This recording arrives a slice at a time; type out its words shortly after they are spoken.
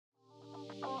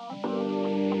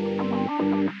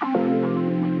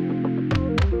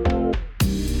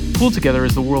PoolTogether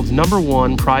is the world's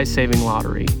 #1 prize-saving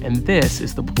lottery, and this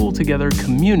is the PoolTogether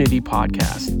Community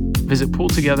Podcast. Visit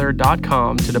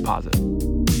PoolTogether.com to deposit.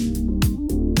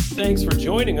 Thanks for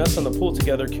joining us on the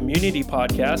PoolTogether Community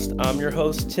Podcast. I'm your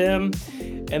host, Tim.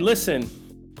 And listen,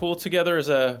 PoolTogether is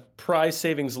a prize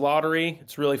savings lottery.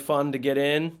 It's really fun to get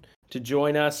in, to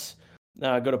join us.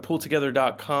 Go to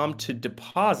PoolTogether.com to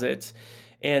deposit.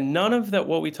 And none of that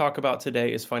what we talk about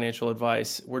today is financial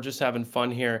advice. We're just having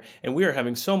fun here. And we are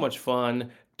having so much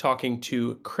fun talking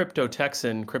to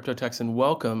Texan. Texan,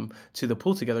 welcome to the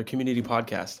PoolTogether Community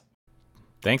Podcast.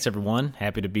 Thanks, everyone.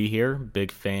 Happy to be here.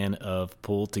 Big fan of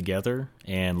PoolTogether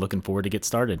and looking forward to get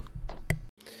started.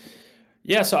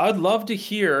 Yeah, so I'd love to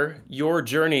hear your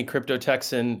journey,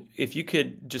 Texan. If you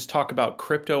could just talk about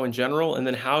crypto in general, and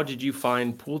then how did you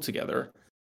find PoolTogether?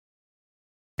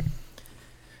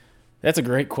 That's a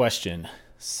great question.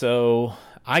 So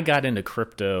I got into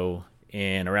crypto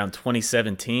in around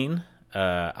 2017.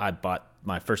 I bought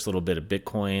my first little bit of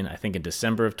Bitcoin, I think in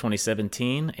December of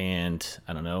 2017. And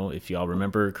I don't know if y'all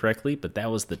remember correctly, but that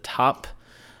was the top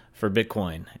for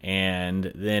Bitcoin.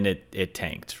 And then it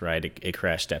tanked, right? It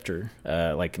crashed after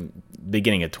like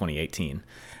beginning of 2018,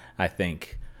 I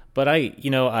think. But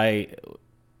the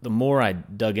more I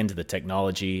dug into the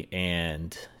technology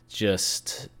and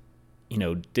just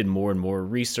did more and more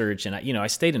research, and I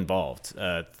stayed involved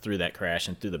through that crash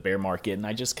and through the bear market, and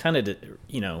I just kind of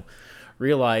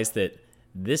realized that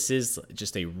this is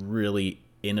just a really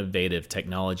innovative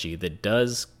technology that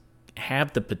does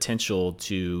have the potential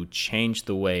to change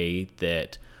the way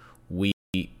that we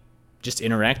just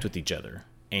interact with each other,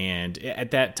 and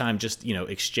at that time just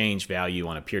exchange value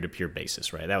on a peer-to-peer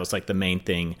basis, right? That was like the main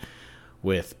thing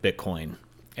with Bitcoin.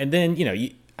 And then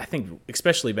I think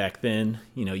especially back then,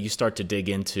 you start to dig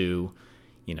into,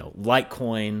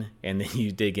 Litecoin, and then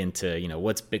you dig into,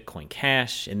 what's Bitcoin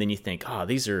Cash, and then you think,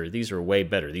 these are way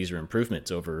better. These are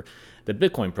improvements over the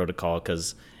Bitcoin protocol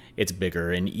because it's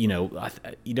bigger, and you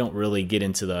don't really get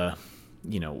into the,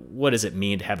 what does it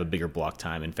mean to have a bigger block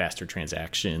time and faster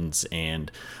transactions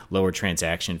and lower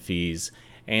transaction fees,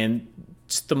 and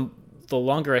just the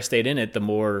longer I stayed in it, the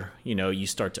more you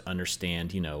start to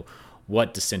understand,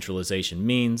 what decentralization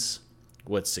means,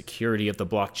 what security of the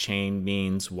blockchain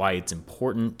means, why it's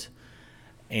important.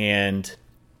 And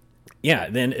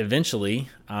then eventually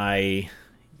I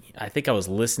think I was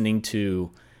listening to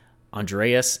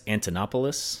Andreas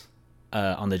Antonopoulos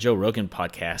on the Joe Rogan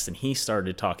podcast, and he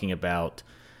started talking about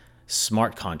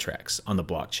smart contracts on the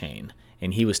blockchain.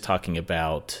 And he was talking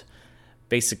about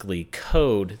basically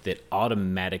code that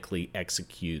automatically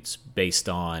executes based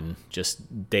on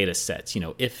just data sets,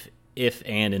 if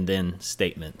and then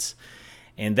statements.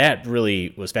 And that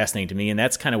really was fascinating to me. And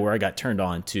that's kind of where I got turned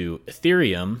on to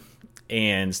Ethereum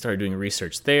and started doing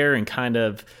research there and kind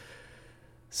of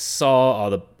saw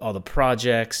all the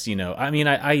projects. I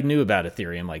knew about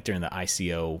Ethereum like during the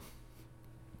ICO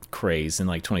craze in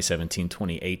like 2017,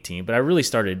 2018, but I really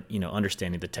started,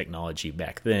 understanding the technology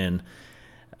back then,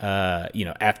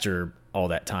 after all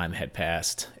that time had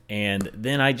passed. And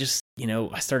then I just,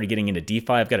 I started getting into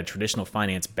DeFi. I've got a traditional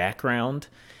finance background.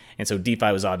 And so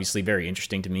DeFi was obviously very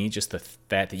interesting to me, just the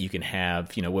fact that you can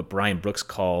have, what Brian Brooks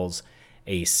calls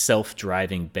a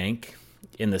self-driving bank,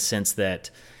 in the sense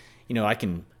that, I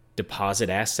can deposit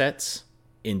assets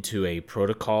into a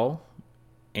protocol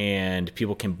and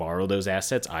people can borrow those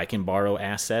assets. I can borrow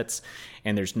assets,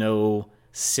 and there's no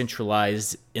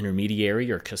centralized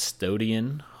intermediary or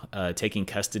custodian taking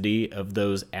custody of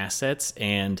those assets.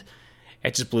 And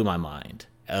it just blew my mind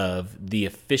of the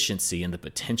efficiency and the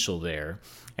potential there.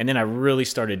 And then I really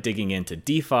started digging into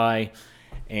DeFi,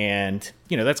 and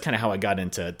that's kind of how I got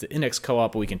into the index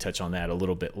co-op, but we can touch on that a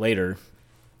little bit later.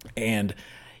 And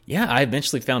I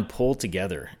eventually found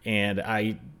PoolTogether, and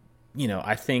I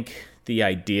think the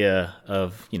idea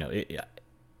of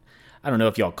I don't know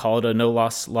if y'all call it a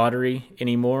no-loss lottery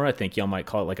anymore. I think y'all might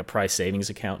call it like a prize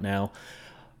savings account now.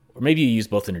 Or maybe you use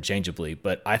both interchangeably,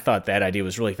 but I thought that idea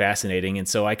was really fascinating. And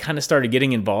so I kind of started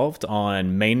getting involved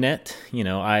on mainnet.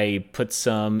 I put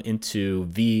some into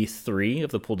V3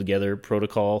 of the PoolTogether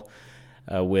protocol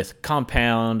with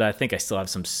Compound. I think I still have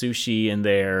some Sushi in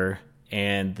there.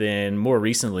 And then more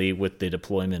recently with the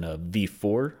deployment of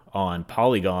V4 on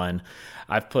Polygon,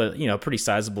 I've put, a pretty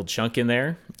sizable chunk in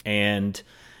there. And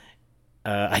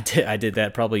I did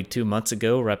that probably 2 months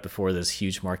ago, right before this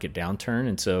huge market downturn.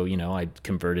 And so, I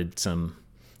converted some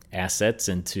assets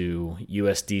into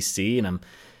USDC, and I'm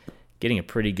getting a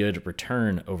pretty good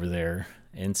return over there.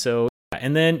 And so,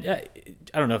 and then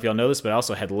I don't know if y'all know this, but I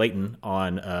also had Leighton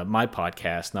on my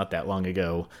podcast not that long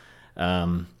ago.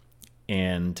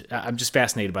 And I'm just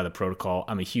fascinated by the protocol.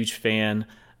 I'm a huge fan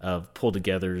of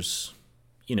PoolTogether's,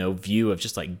 view of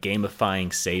just like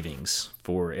gamifying savings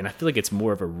and I feel like it's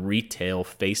more of a retail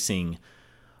facing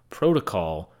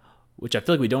protocol, which I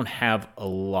feel like we don't have a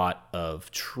lot of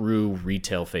true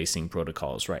retail facing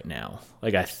protocols right now.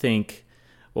 Like I think,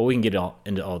 well, we can get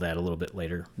into all that a little bit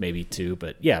later, maybe too.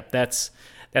 But yeah, that's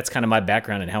kind of my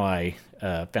background and how I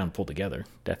found PoolTogether,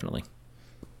 definitely.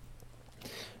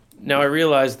 Now I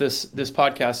realize this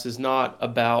podcast is not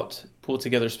about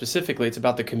PoolTogether specifically. It's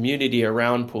about the community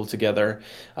around PoolTogether.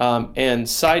 And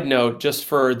side note, just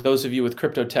for those of you with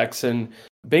Crypto Texan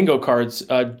bingo cards,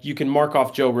 you can mark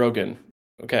off Joe Rogan.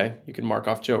 Okay, you can mark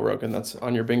off Joe Rogan. That's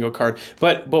on your bingo card.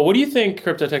 But what do you think,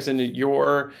 Crypto Texan,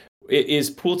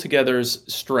 is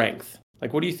PoolTogether's strength?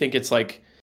 Like, what do you think it's like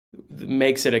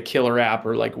makes it a killer app,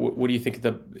 or like what do you think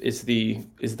is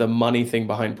the money thing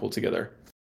behind PoolTogether?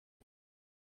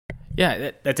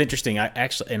 Yeah, that's interesting. I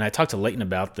talked to Leighton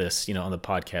about this, on the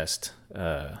podcast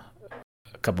a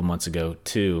couple months ago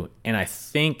too. And I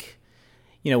think,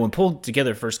 when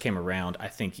PoolTogether first came around, I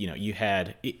think,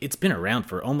 it's been around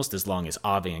for almost as long as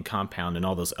Aave and Compound and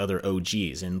all those other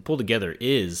OGs. And PoolTogether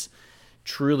is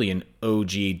truly an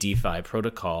OG DeFi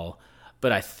protocol.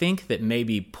 But I think that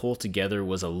maybe PoolTogether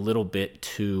was a little bit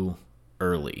too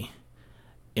early,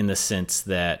 in the sense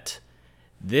that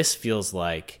this feels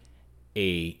like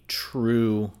a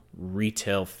true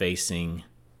retail-facing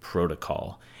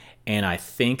protocol. And I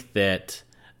think that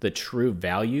the true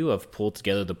value of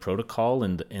PoolTogether, the protocol,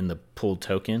 and the pool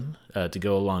token to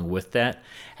go along with that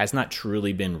has not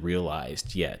truly been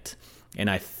realized yet. And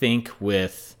I think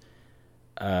with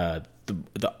the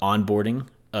onboarding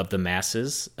of the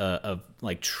masses of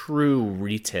like true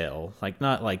retail, like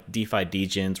not like DeFi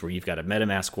degens where you've got a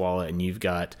MetaMask wallet and you've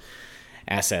got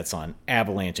assets on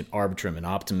Avalanche and Arbitrum and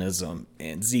Optimism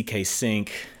and ZK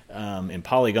Sync and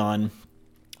Polygon,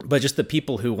 but just the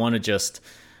people who want to just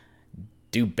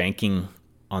do banking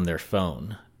on their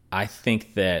phone. I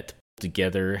think that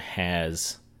Together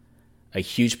has a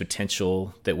huge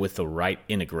potential that with the right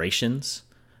integrations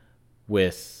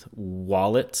with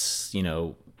wallets,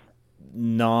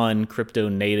 non-crypto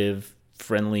native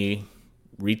friendly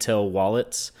retail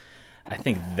wallets, I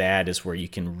think that is where you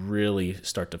can really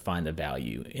start to find the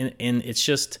value. And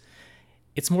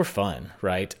it's more fun,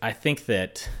 right? I think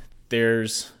that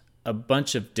there's a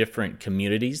bunch of different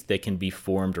communities that can be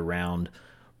formed around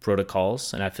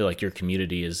protocols. And I feel like your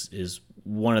community is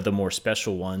one of the more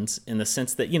special ones, in the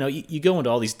sense that, you go into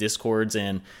all these discords,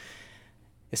 and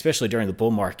especially during the bull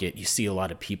market, you see a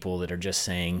lot of people that are just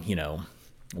saying,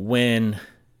 when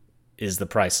is the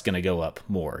price going to go up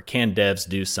more? Can devs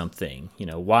do something?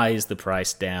 Why is the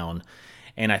price down?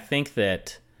 And I think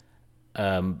that,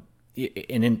 and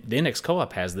the Index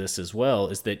Co-op has this as well,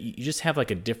 is that you just have like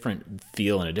a different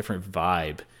feel and a different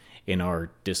vibe in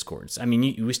our discords. I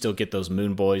mean, we still get those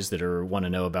moon boys that want to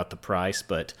know about the price,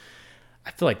 but I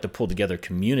feel like the PoolTogether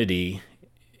community,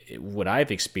 what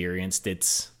I've experienced,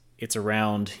 it's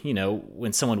around,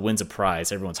 when someone wins a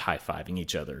prize, everyone's high-fiving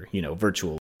each other,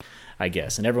 virtually, I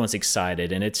guess, and everyone's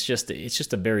excited, and it's just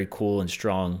a very cool and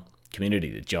strong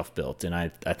community that Jeff built, and I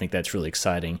think that's really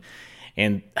exciting.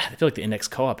 And I feel like the Index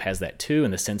Co-op has that too,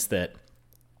 in the sense that,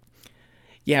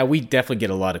 yeah, we definitely get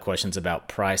a lot of questions about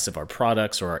price of our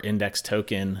products or our index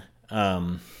token,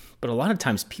 but a lot of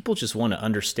times people just want to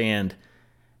understand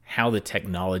how the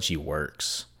technology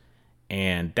works.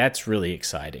 And that's really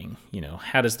exciting.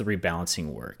 How does the rebalancing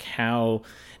work? How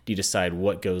do you decide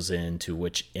what goes into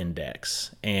which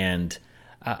index? And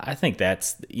I think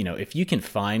that's, if you can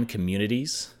find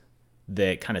communities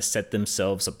that kind of set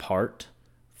themselves apart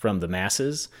from the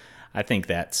masses, I think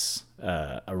that's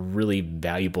a really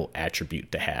valuable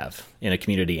attribute to have in a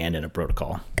community and in a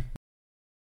protocol.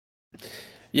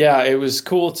 Yeah, it was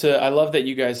cool I love that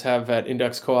you guys have at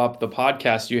Index Co-op, the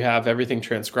podcast, you have everything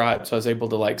transcribed. So I was able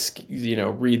to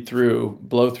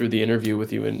blow through the interview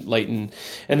with you and Leighton.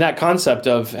 And that concept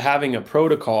of having a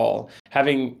protocol,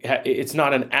 it's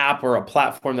not an app or a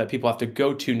platform that people have to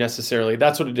go to necessarily.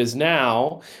 That's what it is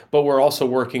now. But we're also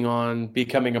working on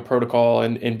becoming a protocol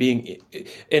and being,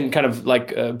 and kind of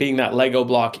like being that Lego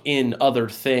block in other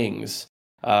things.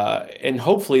 And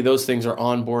hopefully those things are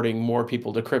onboarding more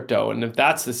people to crypto. And if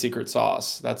that's the secret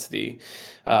sauce, that's the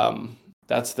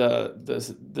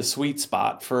sweet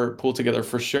spot for PoolTogether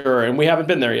for sure. And we haven't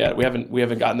been there yet. We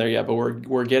haven't gotten there yet, but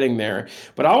we're getting there.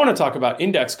 But I want to talk about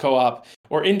Index Co-op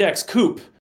or Index Coop,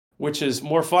 which is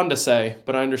more fun to say,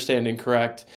 but I understand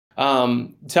incorrect.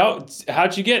 How'd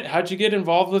you get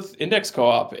involved with Index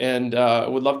Co-op? And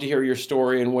would love to hear your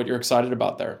story and what you're excited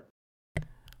about there.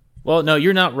 Well, no,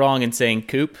 you're not wrong in saying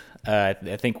Coop. I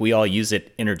think we all use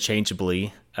it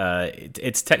interchangeably.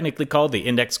 It's technically called the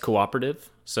Index Cooperative,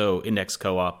 so Index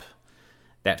Co-op,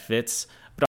 that fits.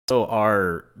 But also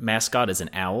our mascot is an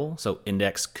owl, so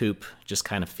Index Coop just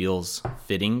kind of feels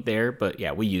fitting there. But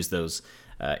yeah, we use those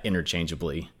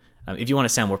interchangeably. If you want to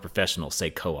sound more professional, say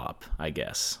co-op, I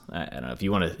guess. I don't know if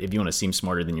you want to seem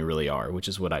smarter than you really are, which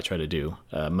is what I try to do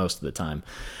most of the time.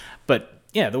 But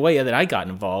yeah, the way that I got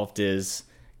involved is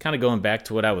kind of going back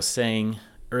to what I was saying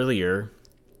earlier.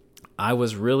 I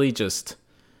was really just,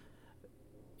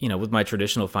 with my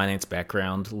traditional finance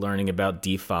background, learning about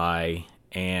DeFi,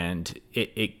 and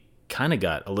it kind of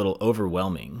got a little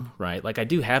overwhelming, right? Like I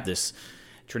do have this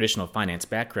traditional finance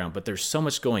background, but there's so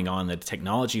much going on. The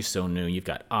technology is so new. You've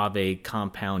got Aave,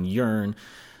 Compound, Yearn,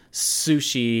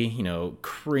 Sushi,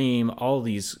 Cream, all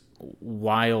these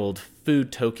wild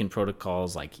food token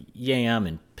protocols like Yam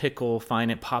and Pickle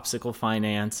Finance, Popsicle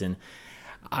Finance, and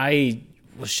I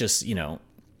was just,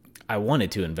 I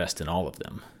wanted to invest in all of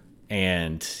them.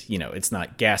 And, it's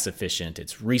not gas efficient,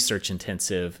 it's research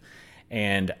intensive.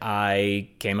 And I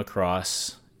came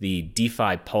across the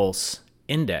DeFi Pulse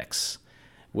Index,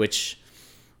 which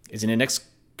is an index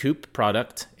Coop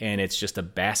product, and it's just a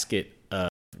basket of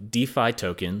DeFi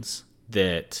tokens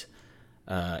that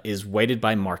is weighted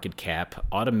by market cap,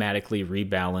 automatically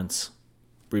rebalances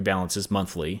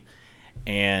monthly.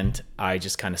 And I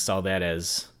just kind of saw that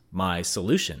as my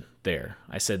solution there.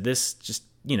 I said, this just,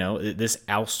 this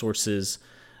outsources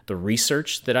the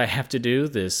research that I have to do.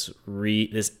 This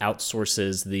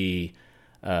outsources the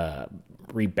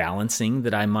rebalancing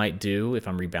that I might do if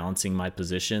I'm rebalancing my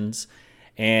positions.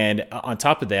 And on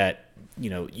top of that,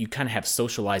 you kind of have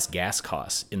socialized gas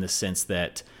costs in the sense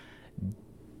that,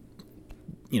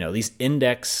 these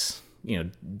index,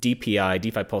 DPI,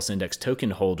 DeFi Pulse Index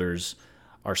token holders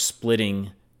are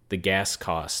splitting the gas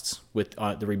costs with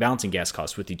the rebalancing gas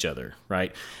costs with each other,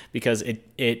 right? Because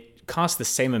it costs the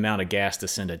same amount of gas to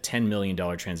send a $10 million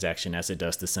transaction as it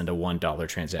does to send a $1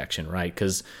 transaction, right?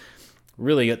 Because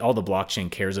really all the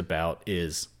blockchain cares about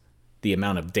is the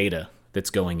amount of data that's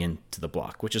going into the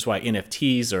block, which is why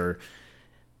NFTs are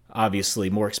obviously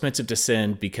more expensive to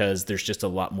send, because there's just a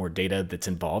lot more data that's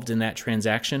involved in that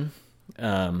transaction.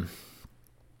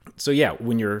 So yeah,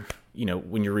 when you're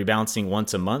rebalancing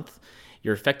once a month,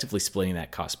 you're effectively splitting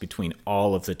that cost between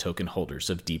all of the token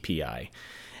holders of DPI.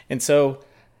 And so,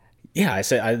 yeah, I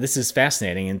said, this is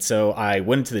fascinating. And so I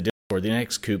went into the Discord. The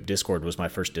Index Coop Discord was my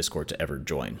first Discord to ever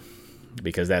join,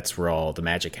 because that's where all the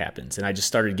magic happens. And I just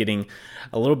started getting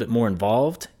a little bit more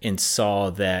involved and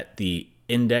saw that the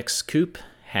Index Coop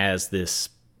has this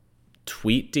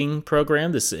tweeting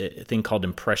program, this thing called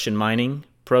impression mining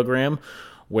program,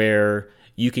 where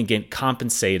you can get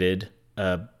compensated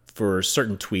for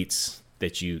certain tweets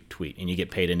that you tweet, and you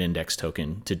get paid an index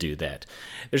token to do that.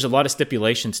 There's a lot of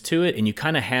stipulations to it, and you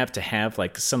kind of have to have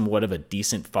like somewhat of a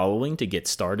decent following to get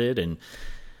started, and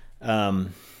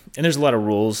there's a lot of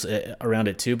rules around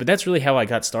it too. But that's really how I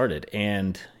got started,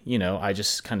 and I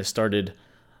just kind of started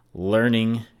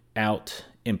learning out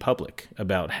in public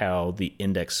about how the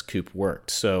Index Coop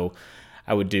worked. So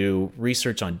I would do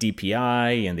research on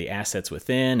DPI and the assets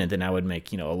within, and then I would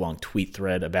make a long tweet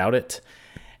thread about it.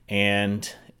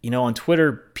 And on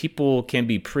Twitter, people can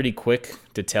be pretty quick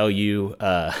to tell you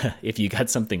if you got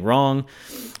something wrong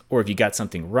or if you got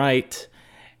something right.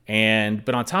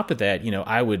 But on top of that,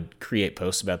 I would create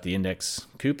posts about the Index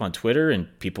Coop on Twitter, and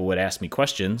people would ask me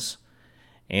questions.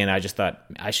 And I just thought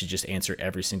I should just answer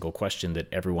every single question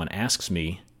that everyone asks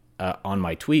me on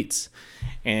my tweets.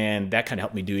 And that kind of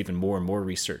helped me do even more and more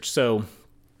research. So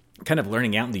kind of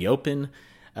learning out in the open,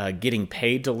 getting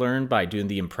paid to learn by doing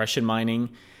the impression mining.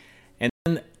 And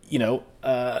then,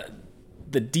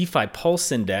 the DeFi Pulse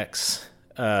Index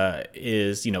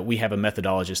is, we have a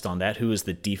methodologist on that who's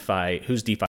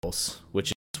DeFi Pulse,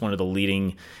 which is one of the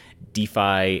leading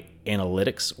DeFi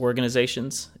analytics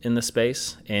organizations in the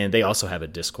space. And they also have a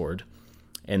Discord.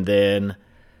 And then,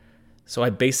 so I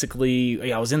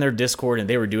was in their Discord, and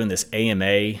they were doing this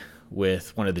AMA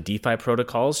with one of the DeFi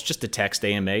protocols, just a text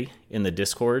AMA in the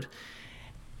Discord.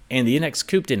 And the Index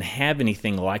Coop didn't have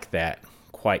anything like that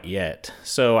quite yet.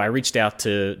 So I reached out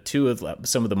to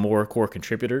some of the more core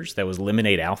contributors. That was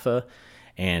Lemonade Alpha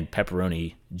and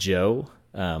Pepperoni Joe.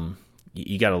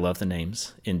 You got to love the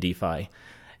names in DeFi.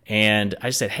 And I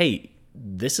just said, hey,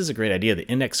 this is a great idea. The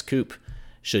Index Coop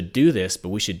should do this, but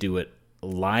we should do it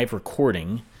live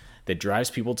recording that drives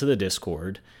people to the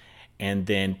Discord and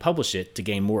then publish it to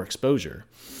gain more exposure.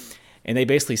 And they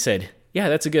basically said, yeah,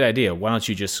 that's a good idea. Why don't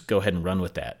you just go ahead and run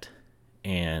with that?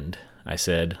 And I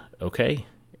said, okay.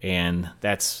 And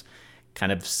that's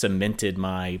kind of cemented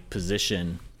my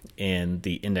position in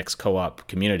the index co-op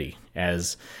community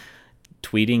as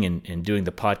tweeting and doing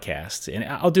the podcast. And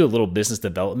I'll do a little business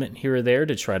development here or there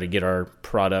to try to get our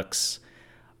products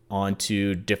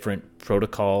onto different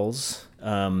protocols.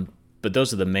 But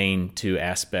those are the main two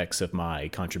aspects of my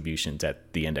contributions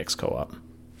at the index co-op.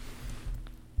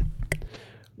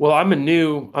 Well, I'm a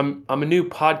new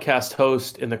podcast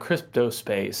host in the crypto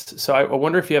space. So I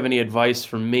wonder if you have any advice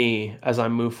for me as I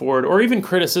move forward, or even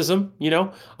criticism.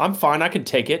 I'm fine. I can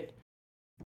take it.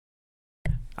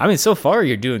 I mean, so far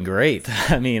you're doing great.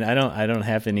 I mean, I don't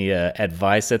have any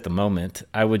advice at the moment.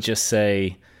 I would just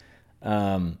say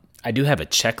I do have a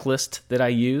checklist that I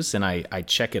use, and I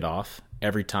check it off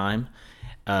every time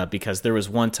because there was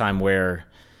one time where,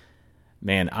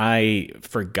 man, I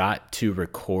forgot to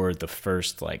record the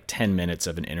first 10 minutes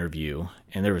of an interview,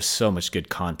 and there was so much good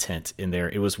content in there.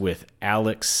 It was with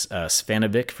Alex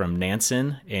Svanovic from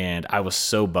Nansen, and I was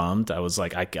so bummed. I was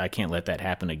like, I can't let that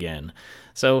happen again.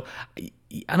 So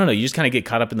I don't know. You just kind of get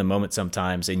caught up in the moment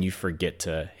sometimes, and you forget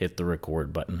to hit the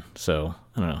record button. So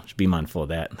I don't know. Just be mindful of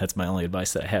that. That's my only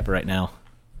advice that I have right now.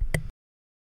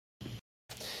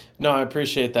 No, I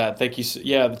appreciate that. Thank you.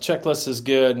 Yeah, the checklist is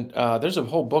good. There's a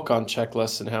whole book on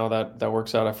checklists and how that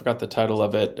works out. I forgot the title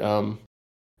of it,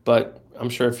 but I'm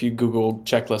sure if you Google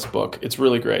checklist book, it's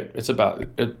really great. It's about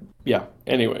it. Yeah.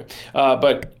 Anyway,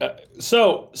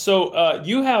 so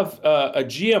you have a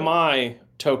GMI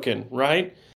token,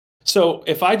 right? So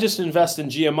if I just invest in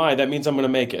GMI, that means I'm going to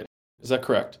make it. Is that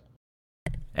correct?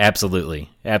 Absolutely.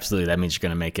 That means you're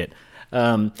going to make it.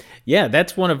 Yeah,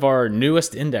 that's one of our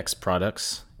newest index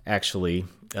products. Actually,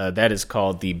 that is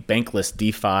called the Bankless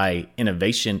DeFi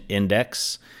Innovation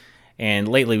Index. And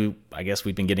lately, I guess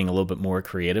we've been getting a little bit more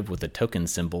creative with the token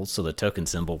symbols. So the token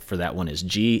symbol for that one is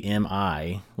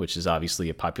GMI, which is obviously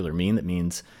a popular meme that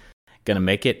means going to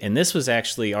make it. And this was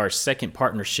actually our second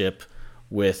partnership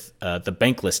with the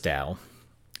Bankless DAO.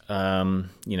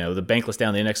 The Bankless DAO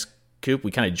and the Index Coop,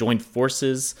 we kind of joined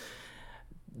forces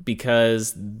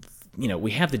because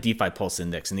we have the DeFi Pulse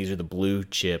Index, and these are the blue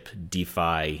chip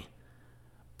DeFi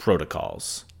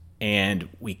protocols. And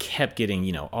we kept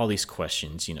getting, all these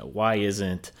questions, why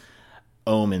isn't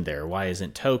Ohm in there? Why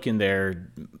isn't Token there?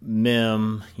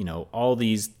 MIM, all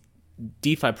these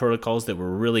DeFi protocols that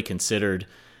were really considered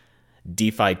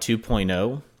DeFi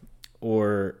 2.0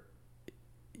 or,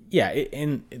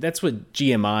 and that's what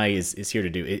GMI is here to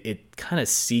do. It kind of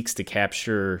seeks to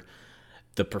capture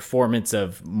the performance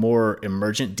of more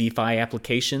emergent DeFi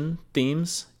application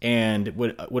themes. And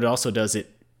what it also does,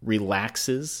 it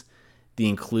relaxes the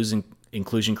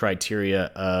inclusion criteria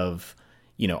of,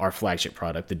 our flagship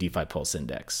product, the DeFi Pulse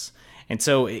Index. And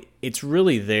so it's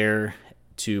really there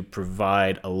to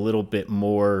provide a little bit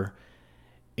more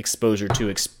exposure to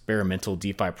experimental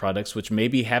DeFi products, which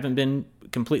maybe haven't been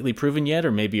completely proven yet,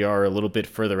 or maybe are a little bit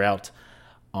further out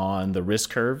on the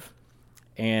risk curve.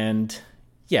 And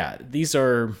these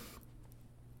are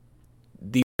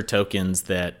tokens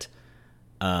that,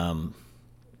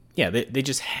 they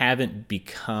just haven't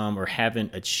become or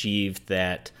haven't achieved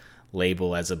that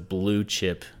label as a blue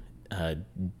chip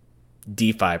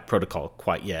DeFi protocol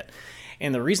quite yet.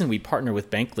 And the reason we partner with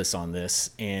Bankless on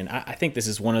this, and I think this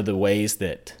is one of the ways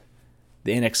that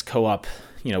the Index Co-op,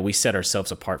 we set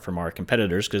ourselves apart from our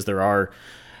competitors, because there are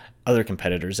other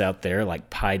competitors out there like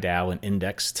PiDAO and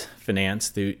Indexed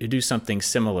Finance who do something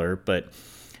similar. But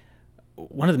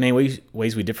one of the main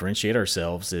ways we differentiate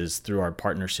ourselves is through our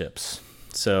partnerships.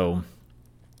 So,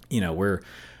 we're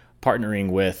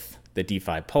partnering with the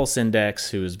DeFi Pulse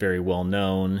Index, who is very well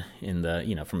known in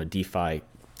the, from a DeFi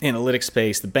analytics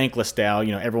space. The Bankless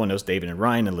DAO, everyone knows David and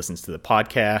Ryan and listens to the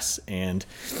podcasts. And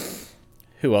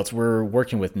who else? We're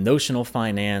working with Notional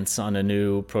Finance on a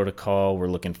new protocol. We're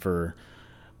looking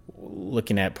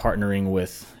at partnering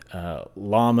with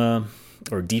Llama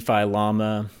or DeFi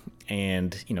Llama.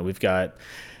 And, we've got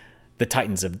the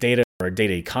Titans of Data, our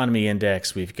Data Economy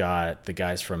Index. We've got the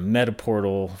guys from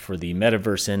Metaportal for the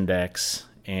Metaverse Index.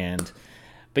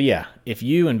 But if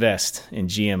you invest in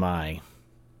GMI,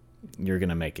 you're going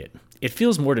to make it. It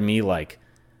feels more to me like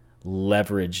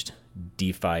leveraged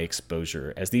DeFi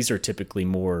exposure, as these are typically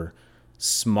more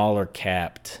smaller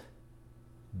capped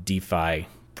DeFi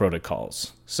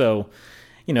protocols. So,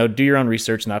 do your own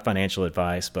research, not financial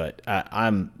advice, but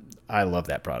I love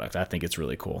that product. I think it's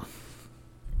really cool.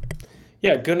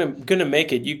 Yeah, gonna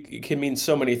make it. It can mean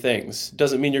so many things.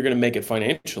 Doesn't mean you're gonna make it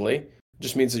financially. It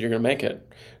just means that you're gonna make it.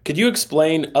 Could you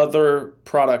explain other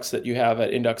products that you have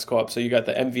at Index Co-op? So you got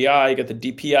the MVI, you got the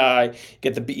DPI, you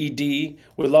get the BED.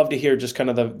 We'd love to hear just kind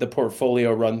of the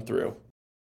portfolio run through.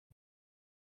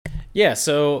 Yeah,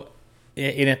 so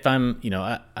And if I'm,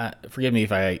 forgive me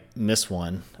if I miss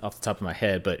one off the top of my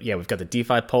head, but yeah, we've got the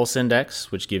DeFi Pulse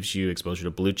Index, which gives you exposure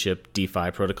to blue chip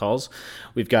DeFi protocols.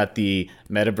 We've got the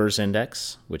Metaverse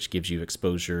Index, which gives you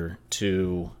exposure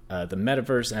to the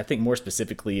metaverse, and I think more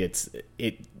specifically,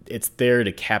 it's there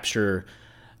to capture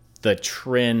the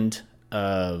trend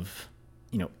of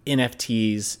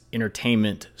NFTs,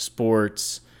 entertainment,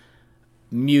 sports,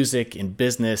 music, and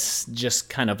business, just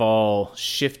kind of all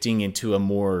shifting into a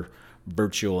more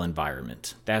virtual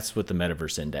environment. That's what the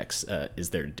Metaverse Index is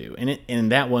there to do. And in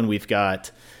that one, we've got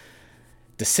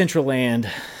Decentraland,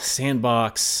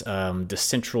 Sandbox,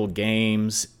 Decentral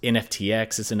Games,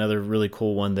 NFTX is another really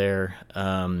cool one there.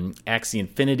 Axie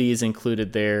Infinity is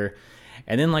included there.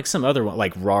 And then like some other one,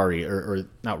 like Rari, or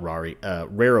not Rari,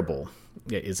 Rarible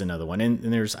is another one. And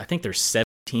there's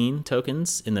 17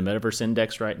 tokens in the Metaverse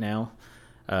Index right now,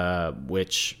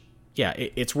 which... yeah,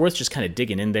 it's worth just kind of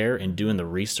digging in there and doing the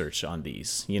research on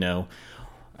these, and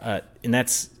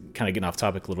that's kind of getting off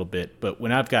topic a little bit. But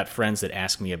when I've got friends that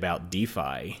ask me about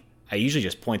DeFi, I usually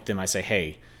just point them. I say,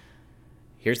 hey,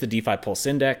 here's the DeFi Pulse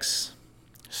Index.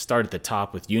 Start at the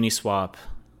top with Uniswap,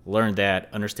 learn that,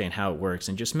 understand how it works,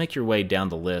 and just make your way down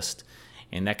the list.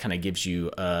 And that kind of gives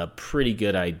you a pretty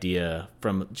good idea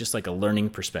from just like a learning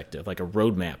perspective, like a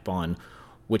roadmap on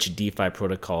which DeFi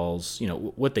protocols,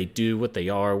 what they do, what they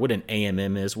are, what an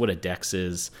AMM is, what a DEX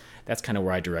is. That's kind of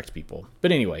where I direct people.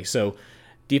 But anyway, so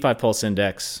DeFi Pulse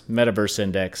Index, Metaverse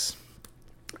Index,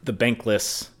 the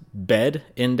Bankless BED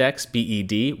Index,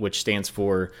 BED, which stands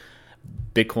for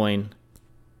Bitcoin,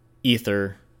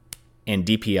 Ether, and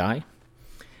DPI.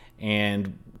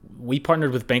 And we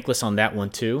partnered with Bankless on that one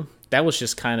too. That was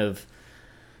just kind of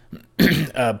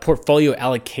a portfolio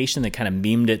allocation that kind of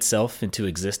memed itself into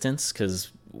existence, because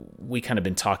we kind of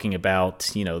been talking about,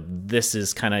 this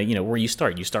is kind of, where you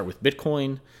start. You start with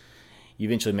Bitcoin, you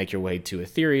eventually make your way to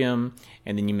Ethereum,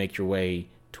 and then you make your way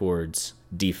towards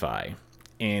DeFi.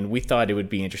 And we thought it would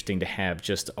be interesting to have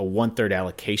just a 1/3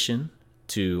 allocation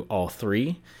to all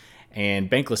three. And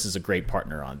Bankless is a great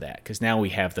partner on that, because now we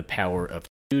have the power of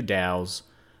two DAOs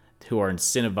who are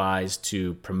incentivized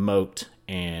to promote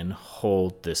and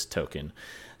hold this token.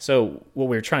 So what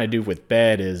we're trying to do with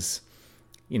BED is,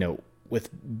 with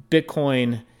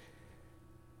Bitcoin,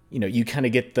 you kind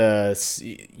of get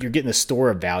you're getting the store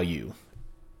of value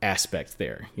aspect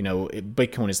there.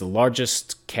 Bitcoin is the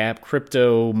largest cap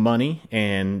crypto money,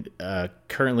 and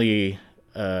currently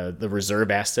the reserve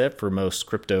asset for most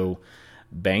crypto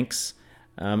banks.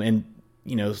 And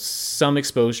some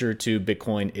exposure to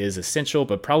Bitcoin is essential,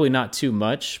 but probably not too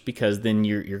much, because then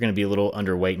you're going to be a little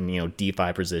underweight in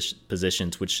DeFi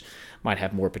positions, which might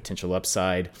have more potential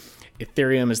upside.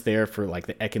 Ethereum is there for like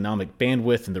the economic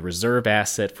bandwidth and the reserve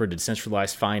asset for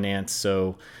decentralized finance.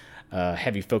 So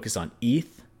heavy focus on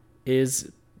ETH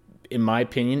is, in my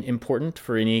opinion, important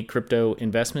for any crypto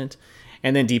investment.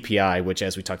 And then DPI, which,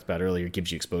 as we talked about earlier,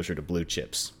 gives you exposure to blue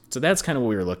chips. So that's kind of what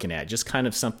we were looking at, just kind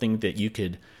of something that you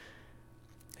could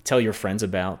tell your friends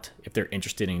about if they're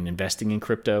interested in investing in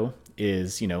crypto.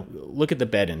 Is, look at the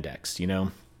BED Index.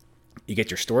 You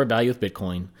get your store of value with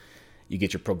Bitcoin, you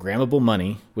get your programmable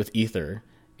money with Ether,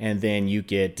 and then you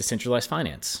get decentralized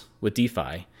finance with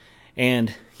DeFi.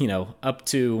 And, up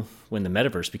to when the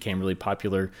metaverse became really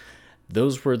popular,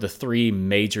 those were the three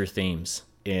major themes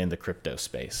in the crypto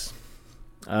space.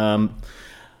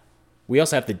 We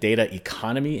also have the Data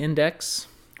Economy Index,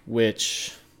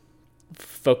 which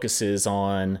focuses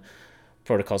on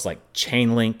protocols like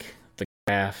Chainlink, the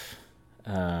Graph,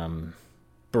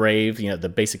 Brave, the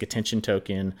basic attention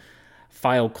token,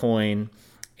 Filecoin.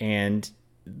 And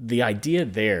the idea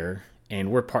there, and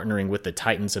we're partnering with the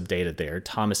titans of data there,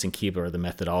 Thomas and Kiba are the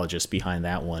methodologists behind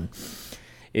that one,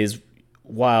 is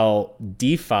while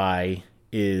DeFi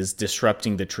is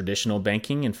disrupting the traditional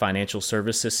banking and financial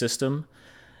services system,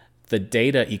 the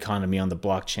data economy on the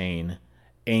blockchain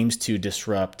aims to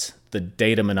disrupt the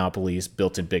data monopolies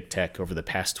built in big tech over the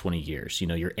past 20 years.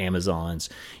 Your Amazons,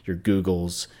 your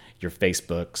Googles, your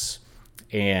Facebooks.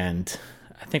 And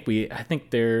I think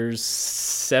there's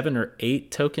 7 or 8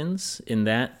 tokens in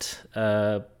that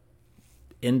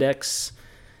index.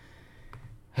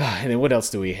 And then what else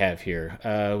do we have here?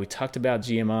 We talked about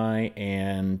GMI,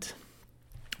 and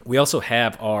we also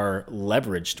have our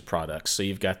leveraged products. So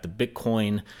you've got the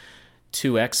Bitcoin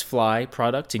 2x Fly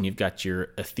product, and you've got your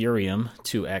Ethereum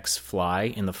 2x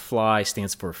Fly, and the Fly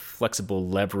stands for Flexible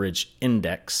Leverage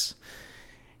Index.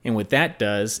 And what that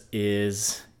does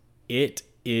is it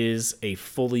is a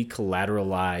fully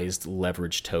collateralized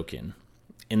leverage token,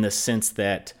 in the sense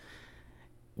that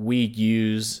we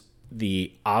use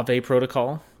the Aave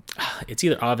protocol. it's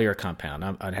either Aave or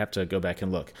Compound. I'd have to go back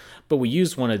and look. But we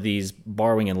used one of these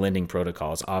borrowing and lending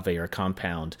protocols, Aave or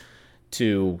Compound,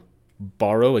 to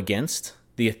borrow against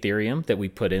the Ethereum that we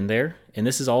put in there. And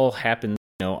this has all happened,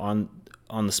 on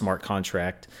the smart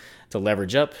contract to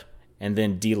leverage up and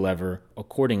then delever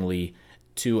accordingly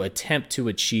to attempt to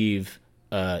achieve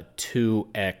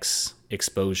 2x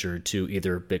exposure to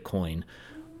either Bitcoin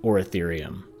or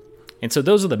Ethereum. And so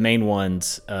those are the main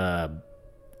ones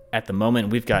at the moment.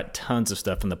 We've got tons of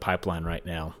stuff in the pipeline right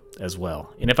now as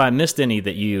well. And if I missed any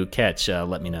that you catch,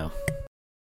 let me know.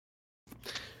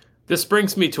 This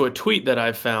brings me to a tweet that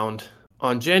I found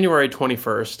on January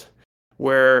 21st,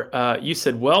 where you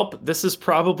said, "Welp, this is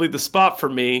probably the spot for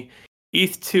me.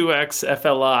 ETH2X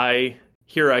FLI,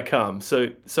 here I come."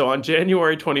 So on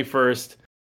January 21st,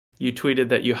 you tweeted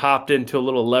that you hopped into a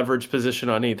little leverage position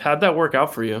on ETH. How'd that work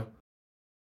out for you?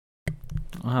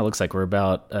 Well, it looks like we're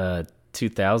about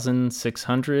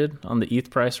 2,600 on the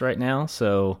ETH price right now.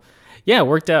 So yeah,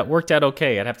 worked out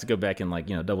okay. I'd have to go back and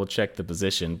double check the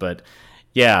position, but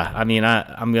yeah, I mean,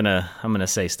 I'm gonna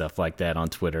say stuff like that on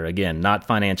Twitter. Again, not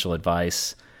financial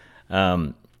advice.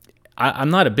 I'm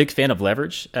not a big fan of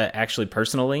leverage, actually,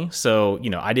 personally. So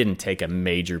I didn't take a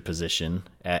major position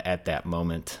at that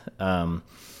moment,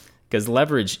 because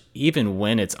leverage, even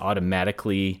when it's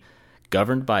automatically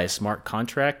governed by a smart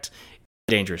contract,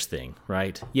 dangerous thing,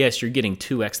 right? Yes, you're getting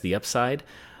 2x the upside,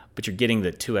 but you're getting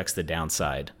the 2x the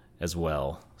downside as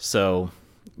well. So,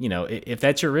 if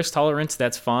that's your risk tolerance,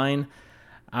 that's fine.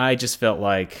 I just felt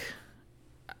like,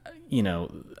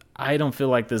 I don't feel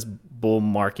like this bull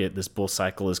market, this bull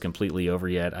cycle is completely over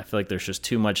yet. I feel like there's just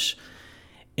too much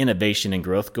innovation and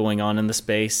growth going on in the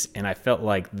space. And I felt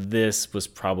like this was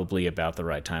probably about the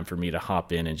right time for me to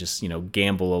hop in and just,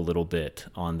 gamble a little bit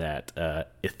on that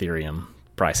Ethereum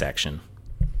price action.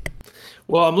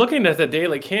 Well, I'm looking at the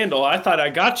daily candle. I thought I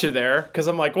got you there because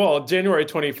I'm like, well, January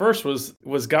 21st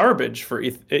was garbage for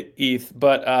ETH,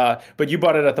 but you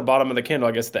bought it at the bottom of the candle,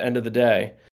 I guess, at the end of the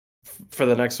day for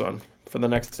the next one, for the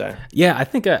next day. Yeah, I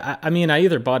think I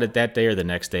either bought it that day or the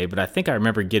next day, but I think I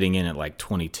remember getting in at like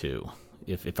 22,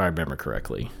 if I remember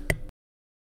correctly.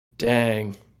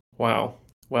 Dang. Wow.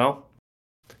 Well,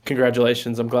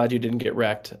 congratulations. I'm glad you didn't get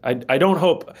wrecked. I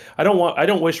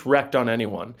don't wish wrecked on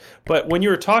anyone. But when you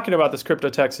were talking about this crypto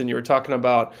Texan, you were talking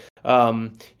about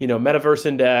metaverse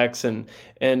index and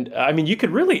I mean, you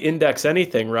could really index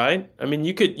anything, right? I mean,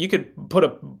 you could put a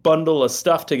bundle of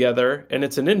stuff together and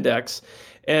it's an index.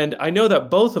 And I know that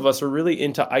both of us are really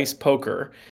into ice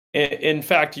poker. In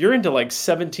fact, you're into like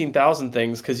 17,000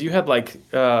 things because you had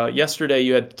yesterday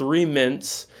you had 3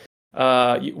 mints,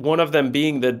 one of them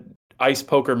being the ice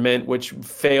poker mint, which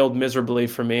failed miserably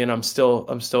for me, and I'm still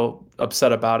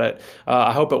upset about it.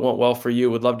 I hope it went well for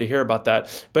you. Would love to hear about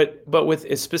that. But with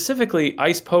specifically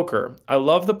ice poker, I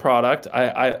love the product.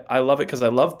 I love it because I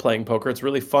love playing poker. It's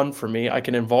really fun for me. I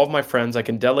can involve my friends. I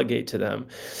can delegate to them.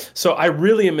 So I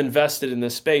really am invested in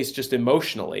this space just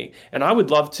emotionally, and I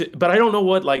would love to. But I don't know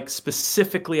what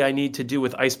specifically I need to do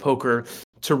with ice poker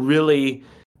to really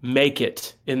make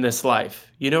it in this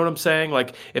life. You know what I'm saying?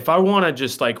 Like if I want to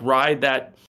just ride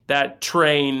that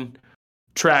train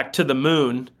track to the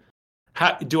moon,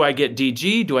 how do I get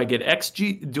DG? Do I get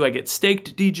XG? Do I get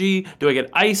staked DG? Do I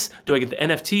get ICE? Do I get the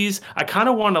NFTs? I kind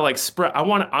of want to spread. I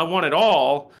want it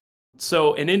all.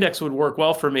 So an index would work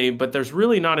well for me, but there's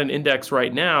really not an index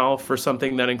right now for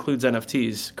something that includes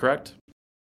NFTs, correct?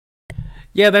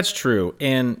 Yeah, that's true.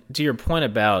 And to your point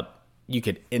about you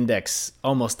could index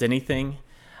almost anything,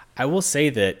 I will say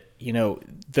that,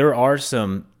 there are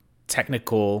some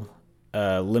technical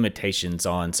limitations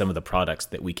on some of the products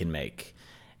that we can make.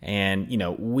 And,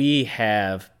 we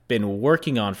have been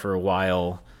working on for a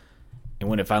while. And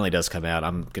when it finally does come out,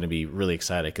 I'm going to be really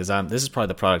excited because this is probably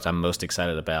the product I'm most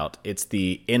excited about. It's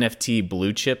the NFT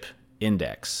Blue Chip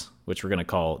Index, which we're going to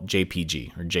call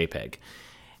JPG or JPEG.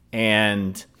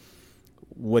 And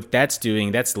what that's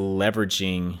doing, that's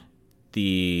leveraging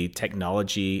the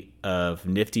technology of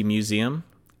Nifty Museum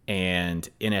and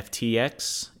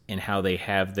NFTX and how they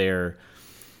have their,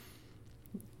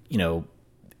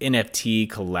 NFT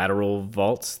collateral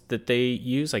vaults that they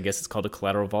use. I guess it's called a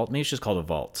collateral vault. Maybe it's just called a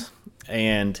vault.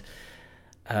 And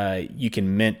you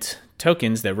can mint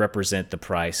tokens that represent the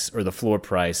price or the floor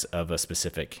price of a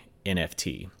specific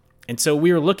NFT. And so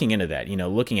we were looking into that,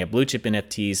 looking at blue chip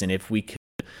NFTs and if we could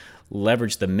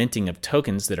leverage the minting of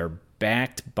tokens that are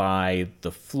backed by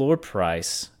the floor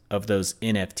price of those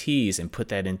NFTs and put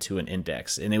that into an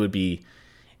index. And it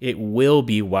will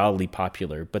be wildly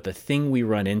popular. But the thing we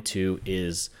run into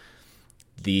is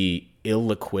the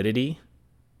illiquidity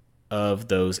of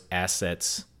those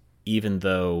assets, even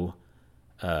though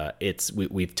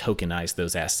we've tokenized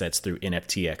those assets through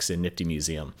NFTX and Nifty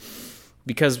Museum,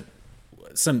 because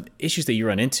some issues that you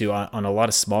run into on a lot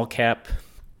of small cap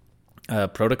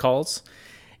protocols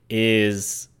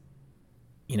is,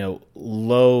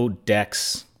 low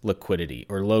DEX liquidity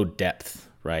or low depth,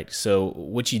 right? So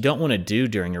what you don't want to do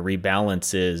during a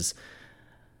rebalance is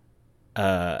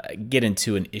get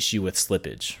into an issue with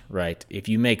slippage, right? If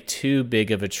you make too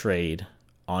big of a trade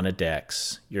on a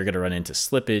DEX, you're going to run into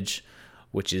slippage,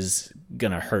 which is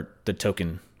going to hurt the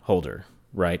token holder,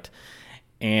 right?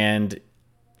 And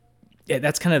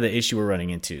that's kind of the issue we're running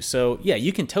into. So yeah,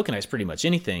 you can tokenize pretty much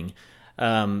anything.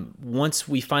 Once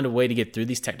we find a way to get through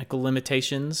these technical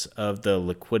limitations of the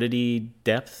liquidity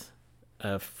depth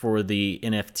for the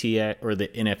NFT or the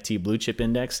NFT blue chip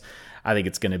index, I think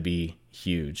it's going to be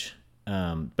huge.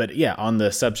 But yeah, on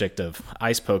the subject of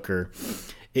ice poker,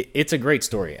 it's a great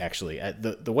story, actually.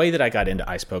 The way that I got into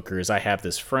ice poker is I have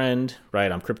this friend,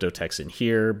 right? I'm Crypto Texan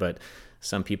here, but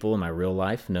some people in my real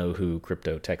life know who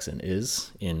Crypto Texan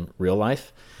is in real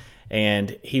life.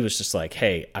 And he was just like,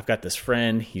 hey, I've got this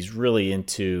friend. He's really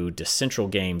into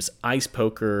decentral games, ice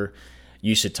poker.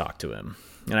 You should talk to him.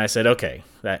 And I said, okay,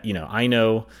 I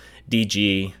know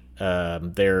DG.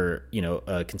 They're,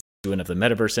 a constituent of the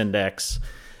Metaverse Index.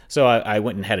 So I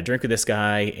went and had a drink with this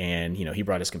guy, and, he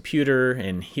brought his computer,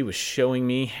 and he was showing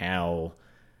me how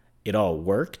it all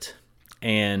worked.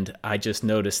 And I just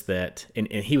noticed that, and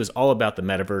he was all about the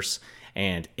metaverse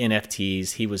and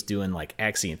NFTs. He was doing like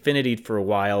Axie Infinity for a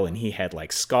while, and he had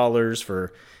like scholars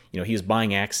for, he was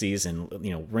buying Axies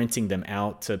and, renting them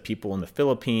out to people in the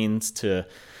Philippines to,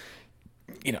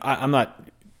 I'm not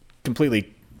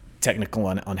completely technical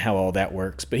on how all that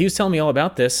works, but he was telling me all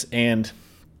about this. And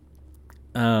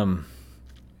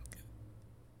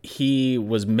he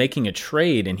was making a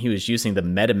trade, and he was using the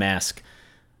MetaMask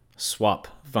swap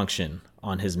function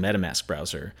on his MetaMask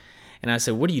browser. And I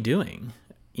said, what are you doing?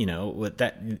 With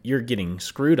that, you're getting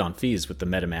screwed on fees with the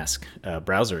MetaMask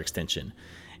browser extension.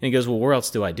 And he goes, well, where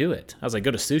else do I do it? I was like,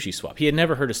 go to SushiSwap. He had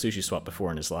never heard of SushiSwap before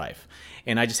in his life.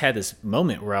 And I just had this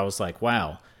moment where I was like,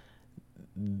 wow,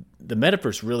 the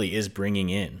metaverse really is bringing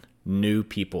in new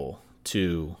people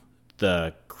to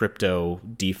the crypto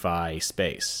DeFi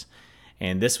space.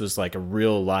 And this was like a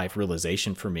real life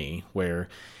realization for me, where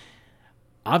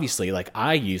obviously, like,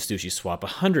 I used SushiSwap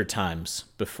 100 times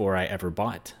before I ever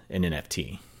bought an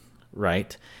NFT,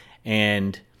 right?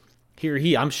 And here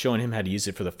I'm showing him how to use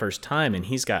it for the first time, and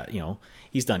he's got,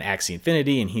 he's done Axie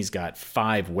Infinity, and he's got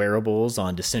 5 wearables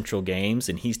on decentral games,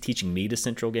 and he's teaching me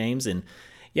decentral games. And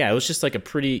yeah, it was just like a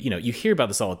pretty, you hear about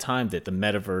this all the time, that the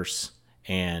metaverse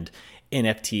and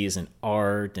NFTs and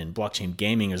art and blockchain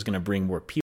gaming is going to bring more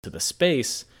people to the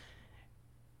space.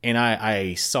 And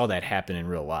I saw that happen in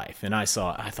real life. And I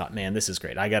thought, man, this is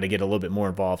great. I got to get a little bit more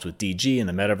involved with DG and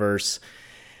the metaverse.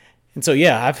 And so,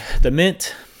 yeah, the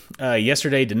mint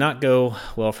yesterday did not go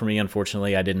well for me.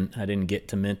 Unfortunately, I didn't get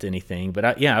to mint anything. But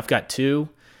I've got 2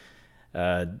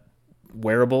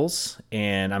 wearables,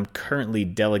 and I'm currently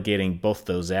delegating both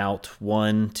those out.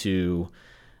 One to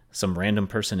some random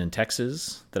person in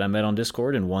Texas that I met on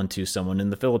Discord, and one to someone in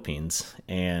the Philippines.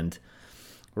 And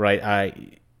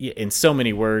in so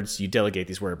many words, you delegate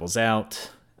these wearables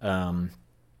out.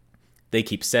 They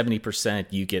keep 70%.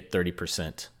 You get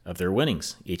 30% of their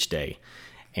winnings each day.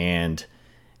 And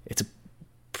it's a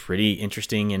pretty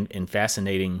interesting and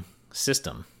fascinating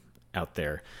system out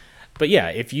there. But yeah,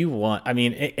 if you want,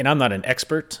 and I'm not an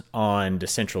expert on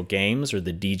decentral games or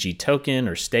the DG token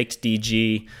or staked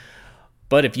DG,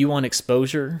 but if you want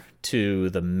exposure to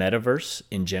the metaverse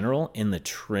in general, in the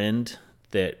trend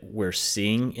that we're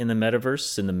seeing in the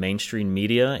metaverse, in the mainstream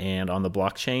media and on the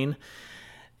blockchain,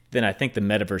 then I think the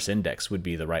Metaverse Index would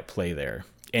be the right play there.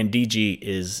 And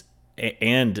DG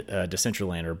and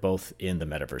Decentraland are both in the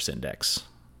Metaverse Index,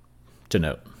 to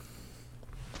note.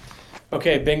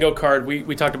 Okay, bingo card.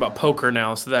 We talked about poker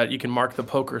now, so that you can mark the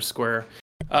poker square.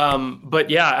 But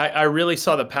yeah, I really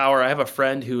saw the power. I have a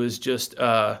friend who is just...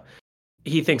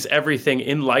 he thinks everything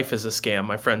in life is a scam,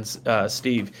 my friend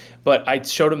Steve. But I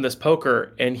showed him this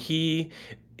poker, and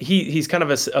he's kind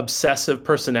of an obsessive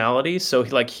personality. So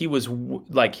he was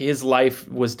like, his life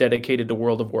was dedicated to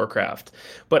World of Warcraft.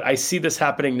 But I see this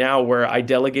happening now, where I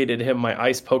delegated him my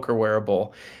ice poker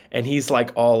wearable, and he's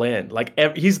like all in. Like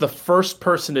he's the first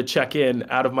person to check in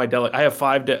out of my I have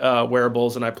 5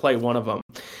 wearables, and I play one of them,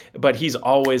 but he's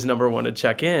always number 1 to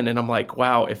check in. And I'm like,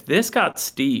 wow, if this got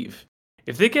Steve.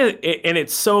 If they get, and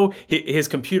it's so, his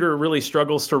computer really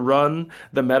struggles to run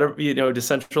the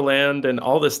Decentraland and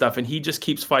all this stuff, and he just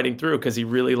keeps fighting through because he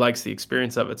really likes the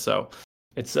experience of it. So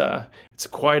it's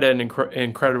quite an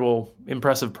incredible,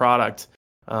 impressive product.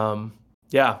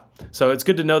 Yeah. So it's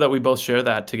good to know that we both share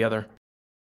that together.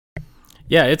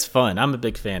 Yeah, it's fun. I'm a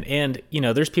big fan. And,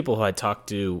 there's people who I talk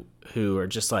to who are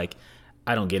just like,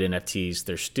 I don't get NFTs.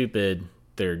 They're stupid.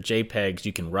 They're JPEGs.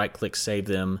 You can right click save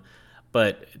them.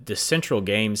 But the Central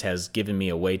Games has given me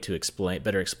a way to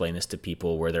better explain this to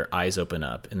people where their eyes open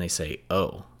up and they say,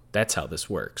 oh, that's how this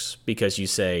works. Because you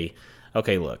say,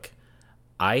 okay, look,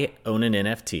 I own an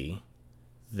NFT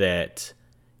that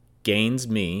gains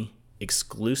me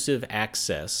exclusive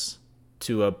access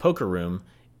to a poker room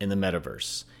in the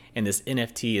metaverse. And this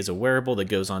NFT is a wearable that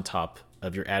goes on top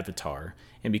of your avatar.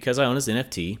 And because I own this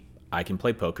NFT, I can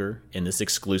play poker in this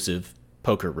exclusive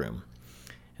poker room.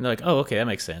 And they're like, oh, okay, that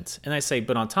makes sense. And I say,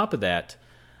 but on top of that,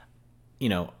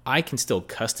 I can still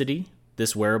custody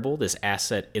this wearable, this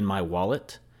asset in my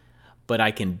wallet, but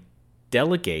I can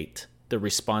delegate the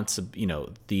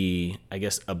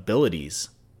abilities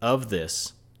of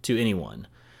this to anyone.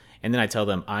 And then I tell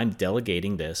them I'm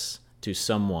delegating this to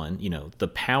someone, the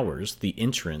powers, the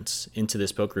entrance into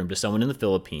this poker room to someone in the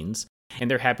Philippines. And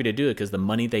they're happy to do it because the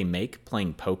money they make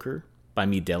playing poker by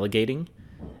me delegating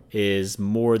is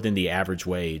more than the average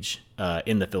wage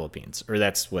in the Philippines. Or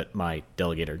that's what my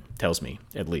delegator tells me,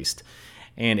 at least.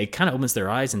 And it kind of opens their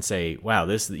eyes and say, wow,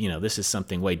 this is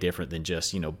something way different than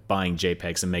just, buying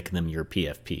JPEGs and making them your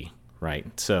PFP,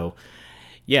 right? So,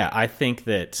 yeah, I think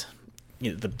that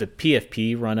the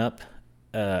PFP run-up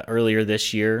earlier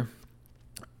this year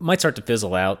might start to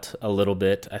fizzle out a little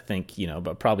bit. I think,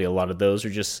 but probably a lot of those are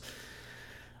just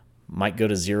might go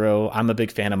to zero. I'm a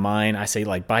big fan of mine. I say,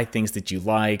 like, buy things that you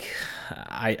like.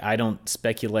 I don't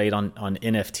speculate on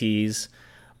NFTs,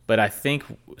 but I think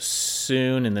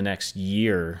soon in the next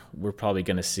year, we're probably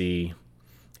going to see,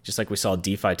 just like we saw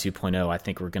DeFi 2.0, I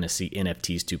think we're going to see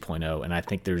NFTs 2.0. And I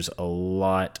think there's a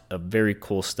lot of very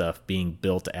cool stuff being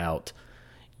built out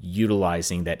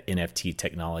utilizing that NFT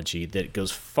technology that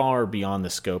goes far beyond the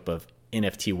scope of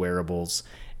NFT wearables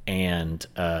and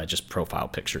just profile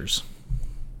pictures.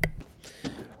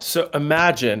 So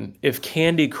imagine if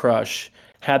Candy Crush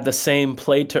had the same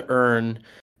play to earn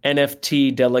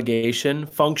NFT delegation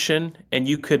function, and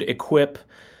you could equip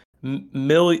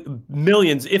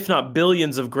millions, if not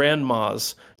billions, of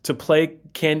grandmas to play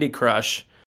Candy Crush.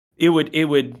 It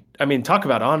would. I mean, talk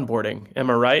about onboarding. Am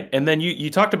I right? And then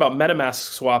you talked about MetaMask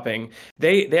swapping.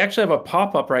 They actually have a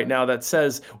pop-up right now that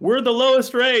says we're the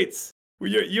lowest rates.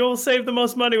 You'll save the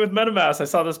most money with MetaMask. I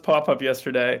saw this pop up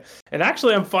yesterday, and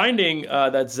actually, I'm finding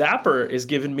that Zapper is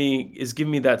giving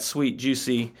me that sweet,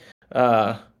 juicy,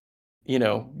 I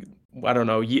don't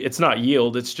know. It's not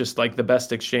yield. It's just like the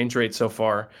best exchange rate so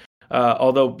far.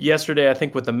 Although yesterday, I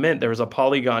think with the Mint, there was a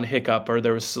Polygon hiccup or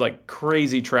there was like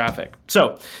crazy traffic.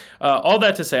 So all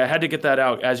that to say, I had to get that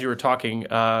out as you were talking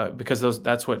because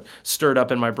that's what stirred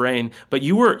up in my brain. But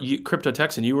Crypto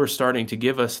Texan, you were starting to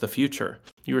give us the future.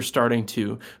 You were starting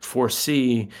to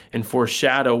foresee and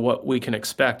foreshadow what we can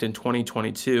expect in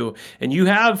 2022. And you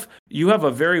have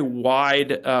a very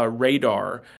wide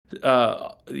radar.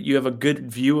 You have a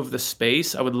good view of the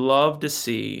space. I would love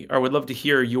to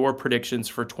hear your predictions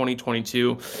for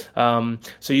 2022.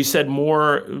 So you said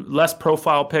less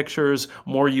profile pictures,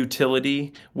 more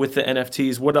utility with the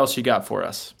NFTs. What else you got for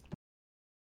us?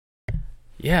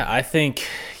 Yeah, I think,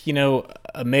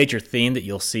 a major theme that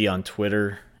you'll see on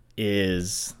Twitter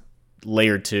is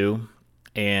layer 2.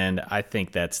 And I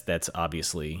think that's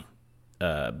obviously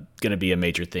going to be a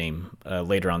major theme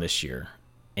later on this year.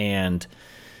 And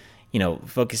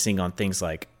focusing on things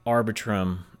like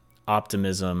Arbitrum,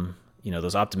 Optimism,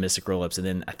 those optimistic rollups. And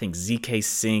then I think ZK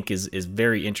Sync is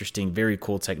very interesting, very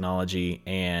cool technology.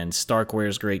 And Starkware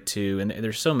is great too. And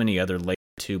there's so many other layer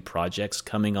 2 projects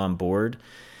coming on board.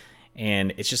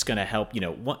 And it's just going to help,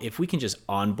 if we can just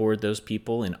onboard those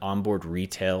people and onboard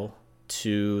retail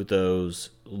to those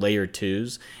layer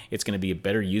 2s, it's going to be a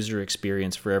better user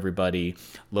experience for everybody,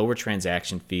 lower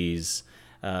transaction fees,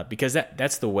 because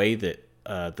that's the way that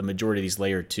the majority of these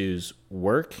layer 2s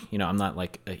work. I'm not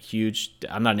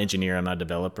I'm not an engineer, I'm not a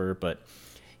developer, but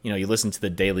you listen to the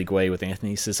Daily Gwei with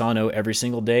Anthony Cesano every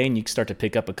single day and you start to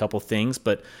pick up a couple things,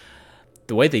 but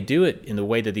the way they do it in the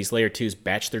way that these layer 2s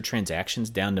batch their transactions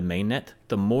down to mainnet,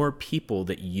 the more people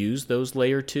that use those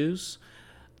layer 2s,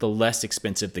 the less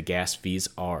expensive the gas fees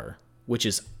are, which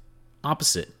is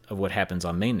opposite of what happens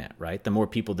on mainnet, right? The more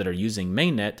people that are using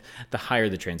mainnet, the higher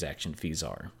the transaction fees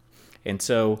are. And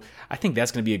so I think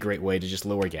that's going to be a great way to just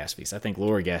lower gas fees. I think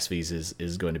lower gas fees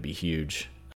is going to be huge,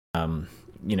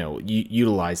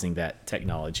 utilizing that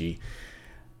technology.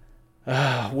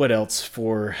 What else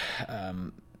for...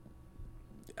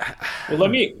 Well,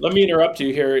 let me interrupt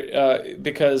you here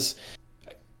because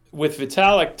with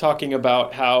Vitalik talking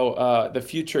about how the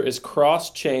future is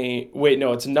cross-chain. Wait,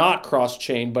 no, it's not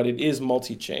cross-chain, but it is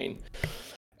multi-chain.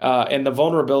 And the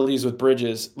vulnerabilities with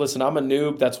bridges. Listen, I'm a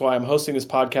noob. That's why I'm hosting this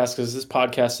podcast, because this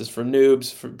podcast is for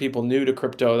noobs, for people new to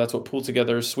crypto. That's what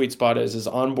PoolTogether's sweet spot is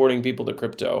onboarding people to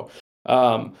crypto.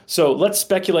 So let's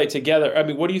speculate together. I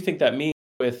mean, what do you think that means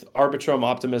with Arbitrum,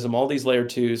 Optimism, all these layer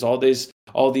twos, all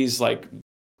these like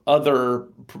other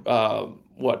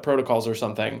protocols or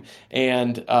something?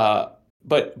 And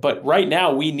but right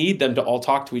now we need them to all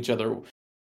talk to each other.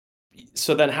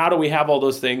 So then how do we have all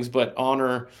those things but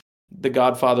honor the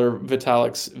Godfather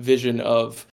Vitalik's vision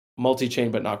of multi-chain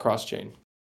but not cross-chain?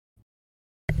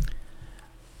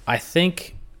 I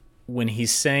think when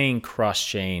he's saying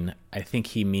cross-chain, I think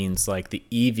he means like the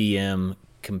EVM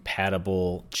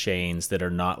compatible chains that are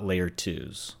not layer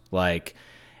twos, like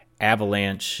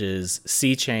Avalanche's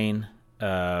C chain,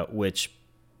 which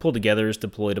PoolTogether is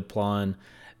deployed upon.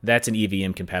 That's an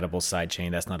EVM compatible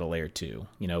sidechain. That's not a layer two.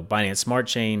 Binance Smart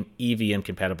Chain, EVM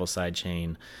compatible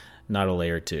sidechain, not a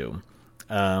layer two.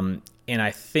 And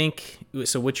I think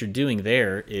so. What you're doing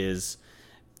there is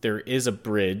a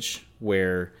bridge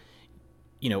where,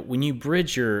 when you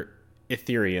bridge your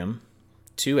Ethereum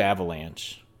to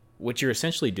Avalanche, what you're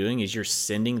essentially doing is you're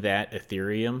sending that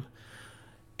Ethereum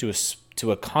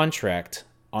to a contract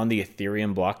on the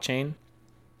Ethereum blockchain,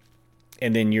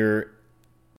 and then you're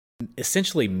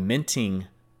essentially minting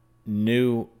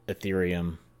new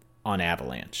Ethereum on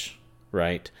Avalanche,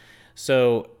 right?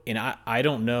 So, and I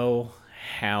don't know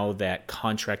how that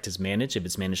contract is managed, if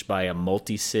it's managed by a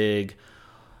multi-sig.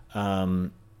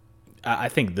 I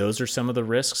think those are some of the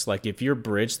risks. Like if the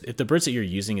bridge that you're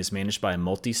using is managed by a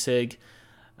multi-sig,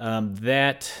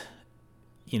 that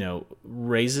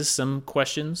raises some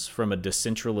questions from a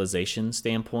decentralization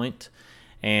standpoint.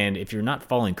 And if you're not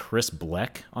following Chris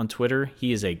Bleck on Twitter,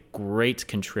 he is a great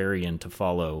contrarian to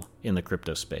follow in the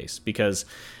crypto space, because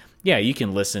you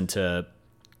can listen to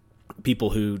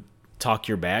people who talk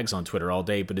your bags on Twitter all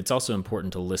day, but it's also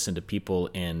important to listen to people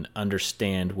and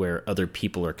understand where other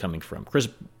people are coming from. Chris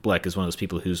Bleck is one of those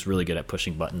people who's really good at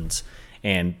pushing buttons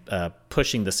and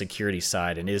pushing the security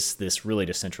side, and is this really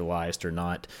decentralized or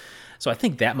not? So I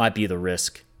think that might be the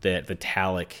risk that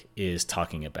Vitalik is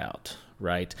talking about,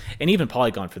 right? And even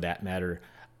Polygon, for that matter.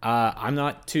 I'm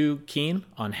not too keen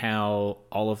on how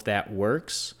all of that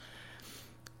works,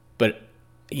 but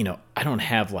I don't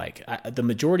have the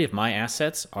majority of my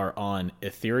assets are on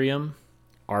Ethereum,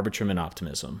 Arbitrum, and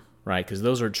Optimism, right? Because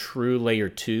those are true layer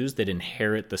twos that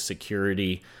inherit the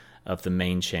security of the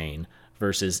main chain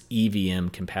versus EVM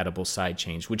compatible side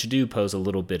chains, which do pose a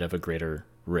little bit of a greater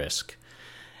risk.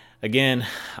 Again,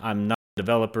 I'm not a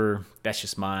developer. That's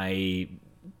just my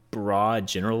broad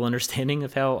general understanding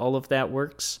of how all of that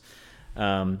works.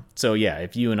 So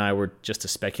if you and I were just to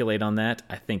speculate on that,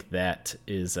 I think that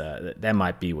is that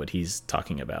might be what he's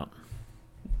talking about.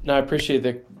 No, I appreciate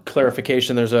the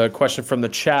clarification. There's a question from the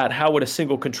chat. How would a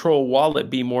single control wallet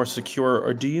be more secure,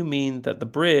 or do you mean that the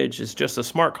bridge is just a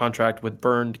smart contract with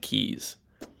burned keys?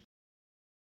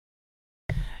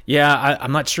 Yeah,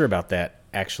 I'm not sure about that,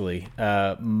 actually.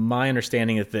 My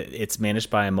understanding is that it's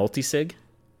managed by a multi-sig,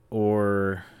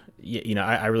 or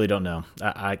I really don't know.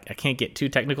 I can't get too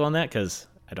technical on that because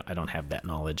I don't have that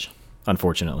knowledge,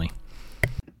 unfortunately.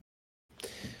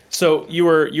 So you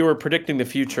were predicting the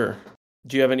future.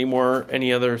 Do you have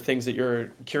any other things that you're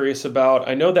curious about?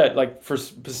 I know that for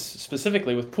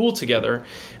specifically with PoolTogether,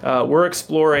 we're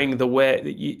exploring the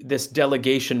way this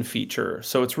delegation feature.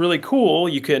 So it's really cool.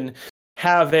 You can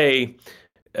have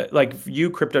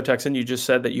Crypto Texan, you just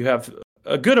said that you have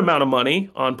a good amount of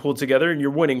money on PoolTogether and you're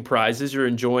winning prizes. You're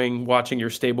enjoying watching your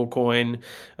stable coin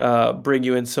bring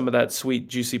you in some of that sweet,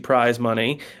 juicy prize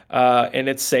money. And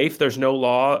it's safe. There's no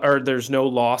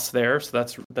loss there. So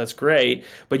that's great.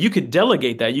 But you could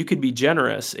delegate that. You could be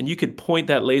generous and you could point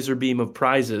that laser beam of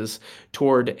prizes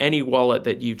toward any wallet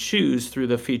that you choose through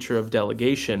the feature of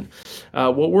delegation.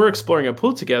 What we're exploring at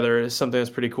PoolTogether is something that's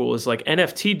pretty cool, is like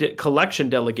NFT collection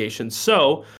delegation.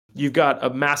 So you've got a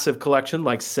massive collection,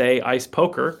 like say Ice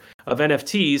Poker, of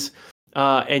NFTs,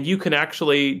 and you can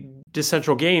actually,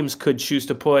 Decentral Games could choose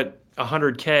to put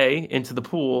 100K into the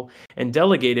pool and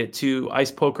delegate it to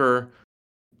Ice Poker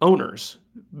owners,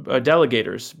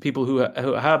 delegators, people who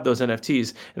have those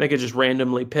NFTs, and they could just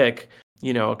randomly pick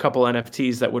a couple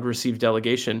NFTs that would receive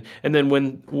delegation, and then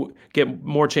get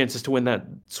more chances to win that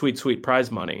sweet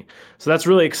prize money. So that's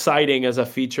really exciting as a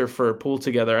feature for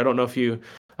PoolTogether. I don't know if you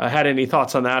had any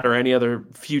thoughts on that or any other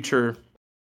future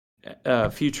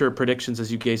predictions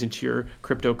as you gaze into your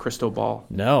crypto crystal ball.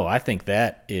 No, I think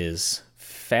that is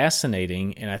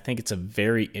fascinating, and I think it's a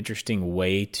very interesting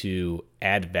way to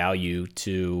add value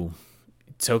to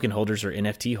token holders or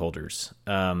NFT holders.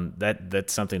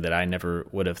 That's something that I never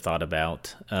would have thought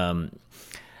about.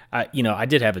 I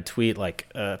did have a tweet like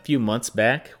a few months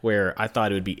back where I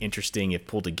thought it would be interesting if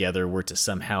PoolTogether were to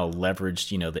somehow leverage,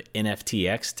 the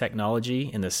NFTX technology,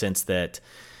 in the sense that,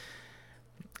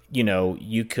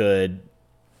 you could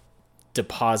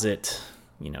deposit,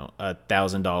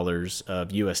 $1,000 of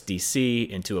USDC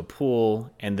into a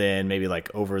pool, and then maybe like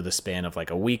over the span of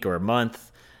like a week or a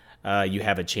month, you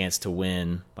have a chance to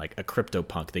win like a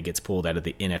CryptoPunk that gets pulled out of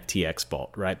the NFTX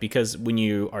vault, right? Because when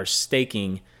you are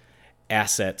staking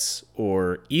assets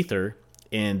or Ether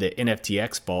in the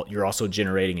NFTX vault, you're also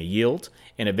generating a yield,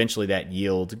 and eventually that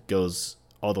yield goes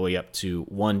all the way up to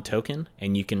 1 token,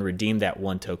 and you can redeem that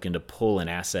 1 token to pull an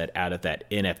asset out of that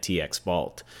NFTX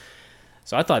vault.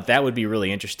 So I thought that would be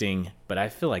really interesting, but I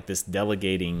feel like this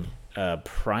delegating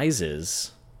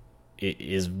prizes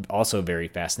is also very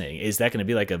fascinating. Is that going to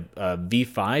be like a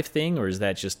V5 thing, or is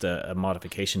that just a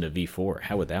modification to V4?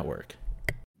 How would that work?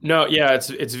 No, yeah, it's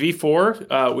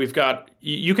V4. We've got,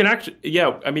 you can actually,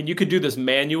 you could do this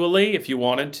manually if you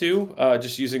wanted to,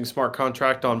 just using smart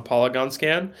contract on Polygon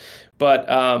Scan, but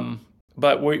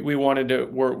we wanted to,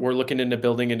 we're looking into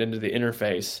building it into the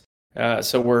interface.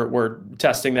 So we're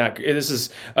testing that. This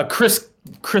is a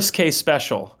Chris K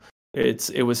special.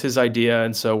 It was his idea,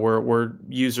 and so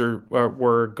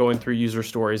we're going through user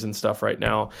stories and stuff right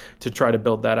now to try to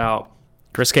build that out.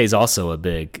 Chris K is also a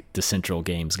big Decentral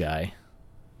Games guy.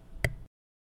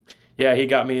 Yeah, he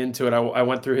got me into it. I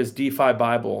went through his DeFi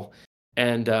Bible,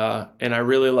 and I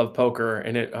really love poker.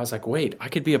 And I was like, wait, I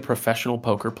could be a professional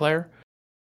poker player?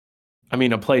 I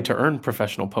mean, a play-to-earn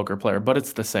professional poker player, but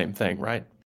it's the same thing, right?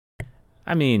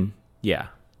 I mean, yeah,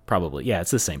 probably. Yeah, it's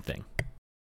the same thing.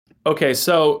 Okay,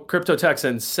 so Crypto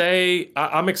Texan, say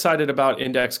I'm excited about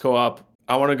Index Co-op.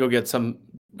 I want to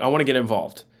get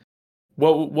involved.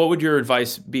 What would your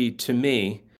advice be to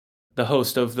me, the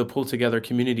host of the PoolTogether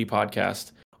community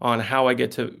podcast, on how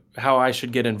I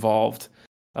should get involved,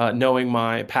 knowing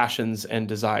my passions and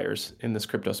desires in this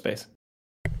crypto space?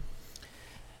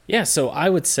 Yeah, so I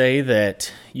would say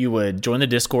that you would join the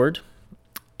Discord,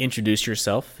 introduce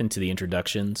yourself into the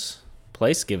introductions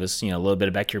place, give us a little bit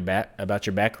about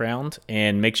your background,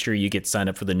 and make sure you get signed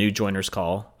up for the new joiners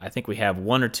call. I think we have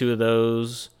 1 or 2 of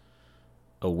those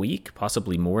a week,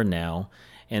 possibly more now,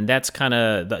 and that's kind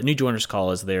of the new joiners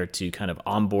call is there to kind of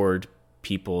onboard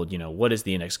people. What is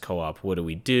the Index Co-op? What do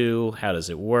we do? How does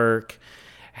it work?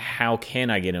 How can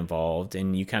I get involved?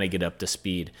 And you kind of get up to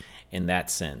speed in that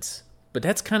sense. But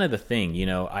that's kind of the thing,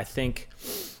 I think,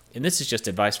 and this is just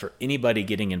advice for anybody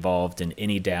getting involved in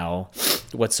any DAO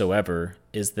whatsoever,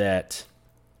 is that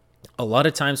a lot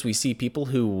of times we see people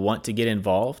who want to get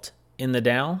involved in the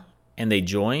DAO and they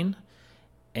join,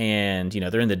 and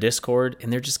they're in the Discord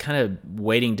and they're just kind of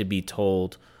waiting to be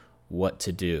told what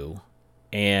to do.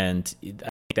 And I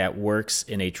think that works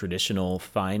in a traditional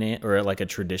finance or like a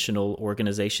traditional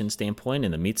organization standpoint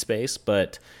in the meat space,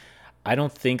 but I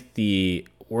don't think the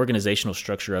organizational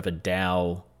structure of a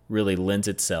DAO really lends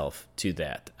itself to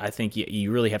that. I think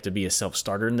you really have to be a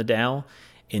self-starter in the DAO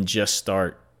and just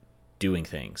start doing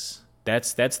things.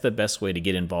 That's the best way to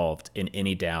get involved in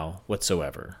any DAO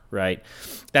whatsoever, right?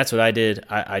 That's what I did.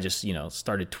 I just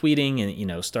started tweeting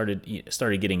and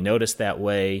started getting noticed that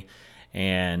way,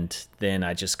 and then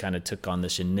I just kind of took on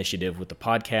this initiative with the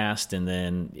podcast, and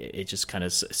then it just kind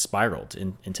of spiraled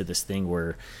into this thing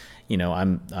where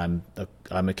I'm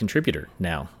a contributor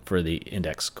now for the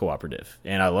Index Cooperative,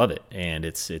 and I love it, and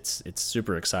it's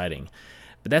super exciting.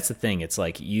 But that's the thing. It's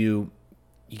like you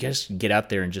guys get out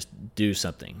there and just do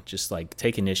something. Just like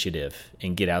take initiative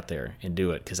and get out there and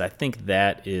do it, because I think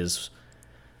that is,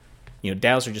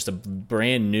 DAOs are just a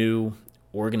brand new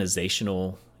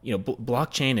organizational.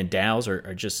 Blockchain and DAOs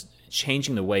are just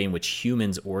changing the way in which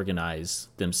humans organize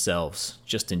themselves,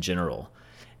 just in general,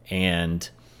 and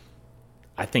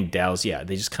I think DAOs,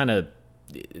 they just kind of,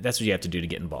 that's what you have to do to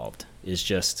get involved, is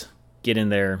just get in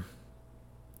there,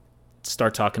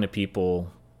 start talking to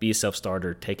people, be a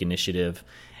self-starter, take initiative,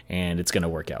 and it's going to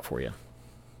work out for you.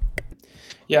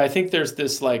 Yeah, I think there's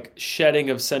this like shedding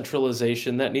of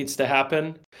centralization that needs to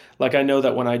happen. Like I know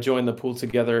that when I joined the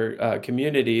PoolTogether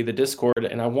community, the Discord,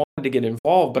 and I wanted to get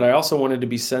involved, but I also wanted to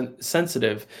be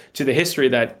sensitive to the history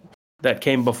that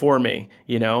came before me,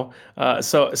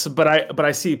 but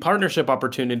I see partnership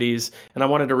opportunities, and I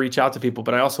wanted to reach out to people,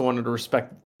 but I also wanted to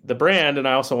respect the brand, and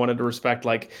I also wanted to respect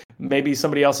like maybe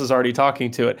somebody else is already talking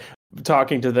to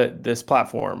this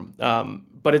platform.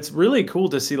 But it's really cool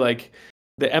to see like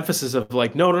the emphasis of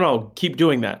like, no, keep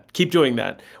doing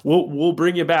that. We'll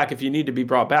bring you back if you need to be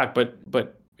brought back,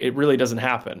 but it really doesn't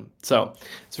happen. So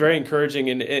it's very encouraging,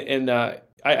 and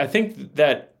I think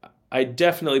that I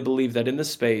definitely believe that in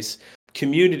this space,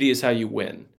 community is how you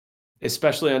win,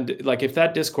 especially on like if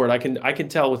that Discord, I can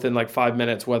tell within like 5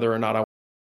 minutes whether or not I want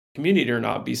community or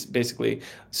not, basically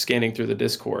scanning through the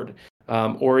Discord.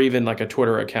 Or even like a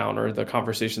Twitter account or the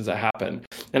conversations that happen.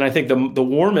 And I think the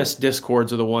warmest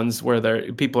Discords are the ones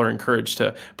where people are encouraged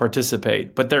to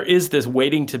participate. But there is this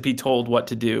waiting to be told what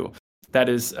to do.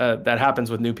 That happens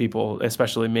with new people,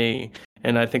 especially me.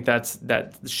 And I think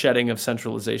that shedding of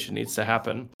centralization needs to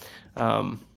happen.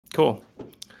 Cool.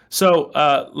 So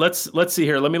let's see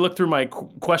here. Let me look through my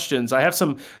questions. I have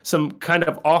some kind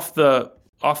of off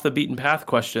the beaten path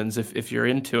questions if you're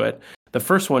into it. The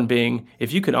first one being,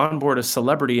 if you could onboard a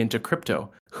celebrity into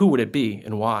crypto, who would it be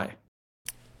and why?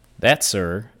 That,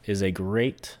 sir, is a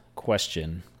great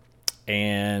question.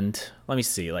 And let me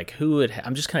see, like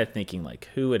I'm just kind of thinking like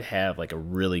who would have like a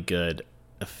really good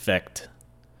effect,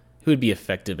 who would be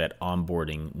effective at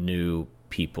onboarding new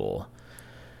people.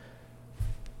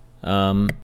 I'm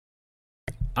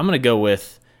going to go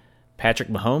with Patrick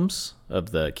Mahomes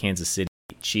of the Kansas City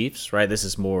Chiefs, right? This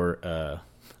is more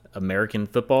American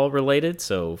football related.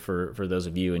 So for those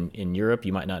of you in Europe,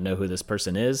 you might not know who this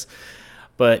person is,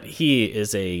 but he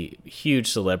is a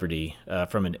huge celebrity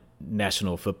from a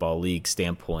National Football League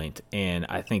standpoint. And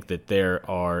I think that there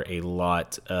are a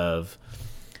lot of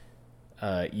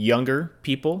younger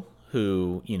people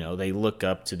who, they look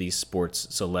up to these sports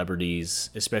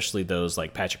celebrities, especially those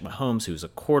like Patrick Mahomes, who's a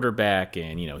quarterback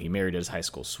and, he married his high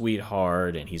school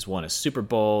sweetheart and he's won a Super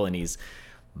Bowl and he's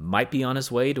might be on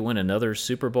his way to win another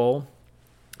Super Bowl.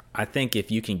 I think if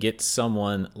you can get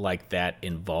someone like that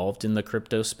involved in the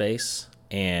crypto space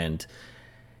and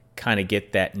kind of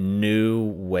get that new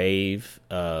wave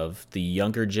of the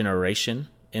younger generation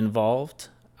involved,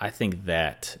 I think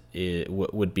that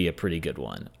would be a pretty good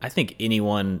one. I think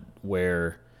anyone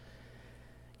where,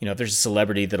 if there's a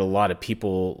celebrity that a lot of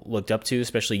people looked up to,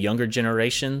 especially younger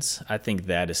generations, I think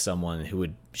that is someone who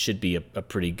should be a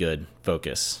pretty good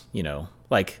focus,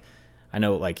 Like, I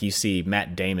know, like, you see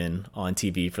Matt Damon on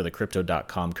TV for the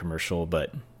Crypto.com commercial,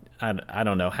 but I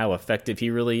don't know how effective he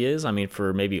really is. I mean,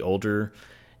 for maybe older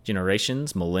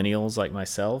generations, millennials like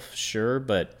myself, sure,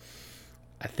 but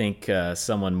I think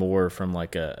someone more from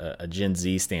like a Gen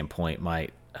Z standpoint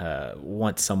might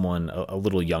want someone a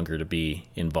little younger to be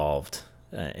involved,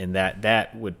 and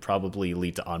that would probably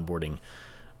lead to onboarding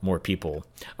more people.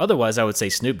 Otherwise, I would say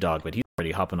Snoop Dogg, but he's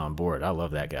already hopping on board. I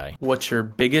love that guy. What's your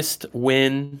biggest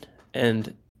win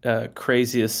and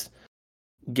craziest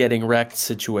getting wrecked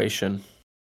situation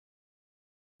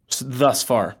thus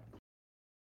far?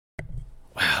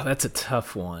 Wow, that's a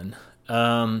tough one.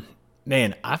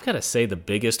 Man, I've got to say the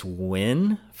biggest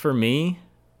win for me,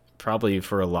 probably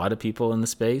for a lot of people in the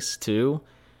space too,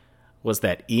 was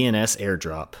that ENS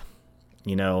airdrop.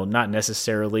 Not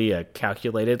necessarily a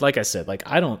calculated, like I said, like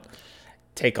I don't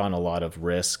take on a lot of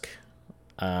risk.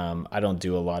 I don't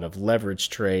do a lot of leverage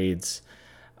trades.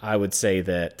 I would say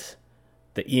that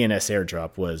the ENS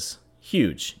airdrop was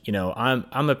huge.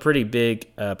 I'm a pretty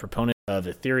big proponent of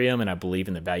Ethereum, and I believe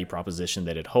in the value proposition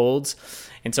that it holds.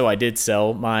 And so I did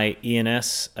sell my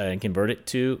ENS and convert it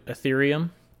to Ethereum.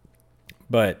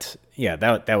 But yeah,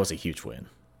 that was a huge win,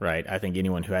 right? I think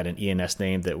anyone who had an ENS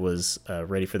name that was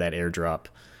ready for that airdrop.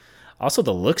 Also,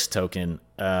 the Looks token,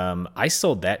 I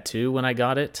sold that too when I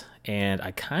got it, and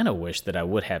I kind of wish that I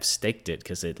would have staked it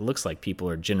because it looks like people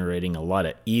are generating a lot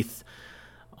of ETH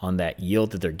on that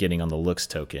yield that they're getting on the Looks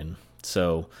token.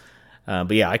 So,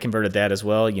 but yeah, I converted that as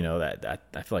well. That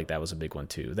I feel like that was a big one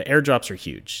too. The airdrops are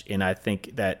huge, and I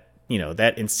think that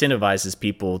that incentivizes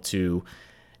people to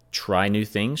try new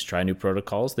things, try new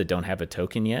protocols that don't have a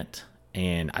token yet,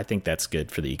 and I think that's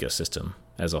good for the ecosystem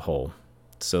as a whole.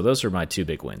 So those are my two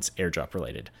big wins, airdrop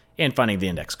related, and finding the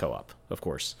index co-op, of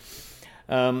course.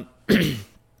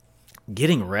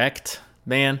 Getting wrecked,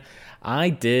 man. I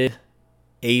did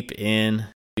ape in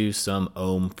to some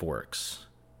ohm forks.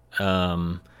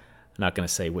 I'm not going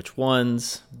to say which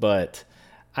ones, but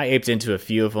I aped into a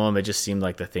few of them. It just seemed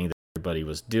like the thing that everybody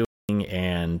was doing,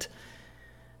 and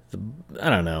I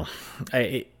don't know.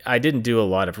 I didn't do a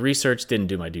lot of research, didn't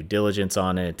do my due diligence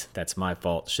on it. That's my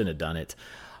fault. Shouldn't have done it.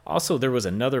 Also, there was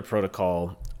another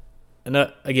protocol, and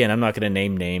again, I'm not going to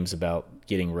name names about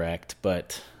getting wrecked,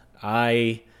 but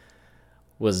there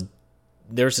was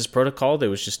this protocol that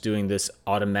was just doing this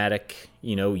automatic,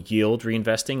 yield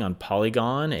reinvesting on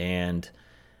Polygon, and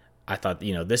I thought,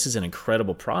 this is an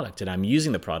incredible product, and I'm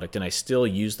using the product, and I still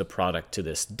use the product to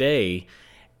this day,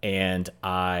 and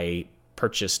I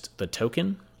purchased the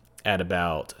token at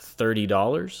about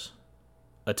 $30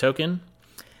 a token.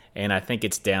 And I think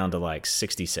it's down to like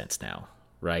 60 cents now,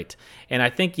 right? And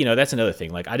I think, that's another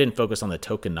thing. Like, I didn't focus on the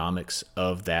tokenomics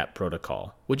of that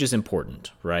protocol, which is important,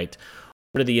 right?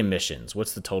 What are the emissions?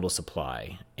 What's the total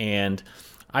supply? And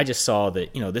I just saw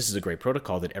that, this is a great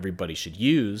protocol that everybody should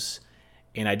use.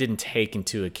 And I didn't take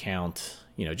into account,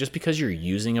 just because you're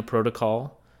using a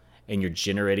protocol and you're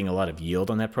generating a lot of yield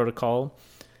on that protocol,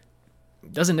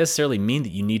 doesn't necessarily mean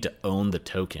that you need to own the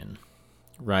token,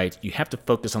 right? You have to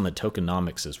focus on the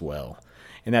tokenomics as well.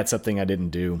 And that's something I didn't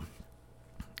do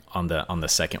on the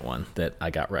second one that I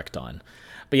got wrecked on.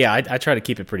 But yeah, I try to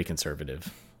keep it pretty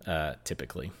conservative,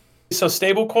 typically. So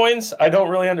stable coins, I don't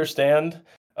really understand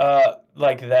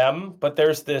like them, but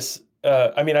there's this,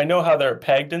 I know how they're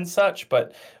pegged and such,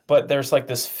 but there's like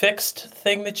this fixed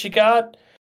thing that you got,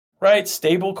 right?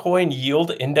 Stable coin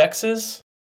yield indexes.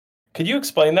 Could you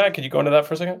explain that? Could you go into that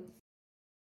for a second?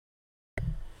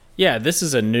 Yeah, this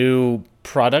is a new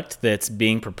product that's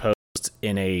being proposed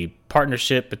in a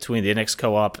partnership between the Index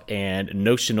Co-op and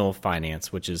Notional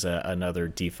Finance, which is another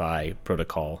DeFi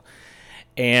protocol.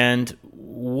 And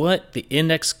what the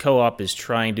Index Co-op is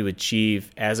trying to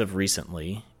achieve as of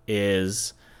recently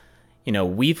is,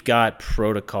 we've got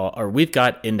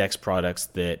index products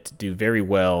that do very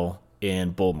well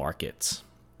in bull markets.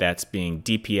 That's being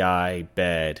DPI,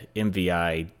 BED,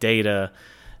 MVI, data,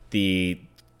 the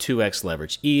 2x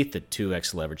leverage ETH, the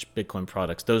 2x leverage Bitcoin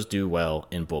products. Those do well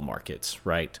in bull markets,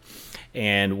 right?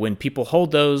 And when people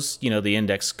hold those, the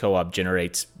Index Co-op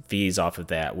generates fees off of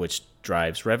that, which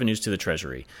drives revenues to the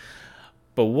treasury.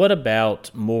 But what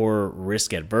about more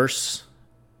risk adverse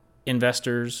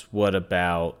investors? What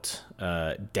about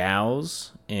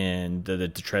DAOs and the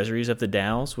treasuries of the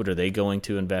DAOs? What are they going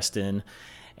to invest in?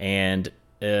 And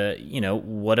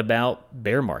what about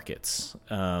bear markets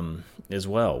as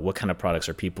well? What kind of products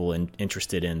are people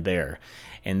interested in there?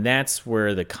 And that's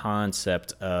where the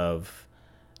concept of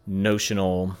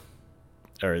Notional,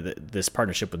 or this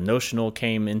partnership with Notional,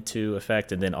 came into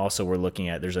effect. And then also we're looking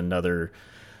at, there's another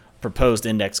proposed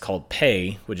index called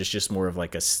Pay, which is just more of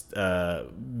like a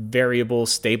variable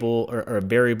stable or a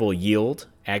variable yield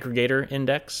aggregator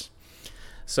index.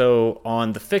 So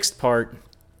on the fixed part,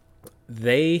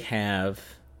 they have,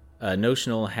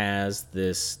 Notional has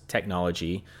this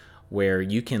technology where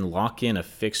you can lock in a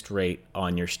fixed rate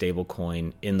on your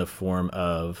stablecoin in the form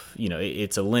of,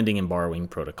 it's a lending and borrowing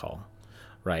protocol,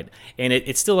 right? And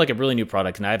it's still like a really new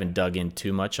product, and I haven't dug in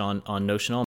too much on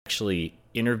Notional. I'm actually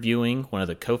interviewing one of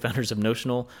the co-founders of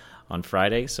Notional on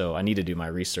Friday, so I need to do my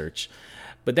research.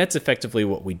 But that's effectively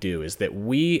what we do, is that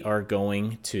we are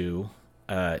going to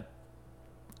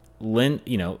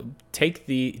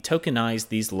tokenize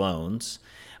these loans,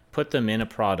 put them in a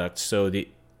product so the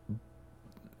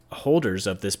holders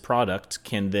of this product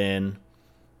can then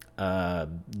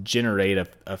generate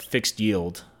a fixed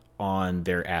yield on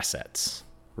their assets,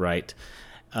 right?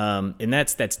 And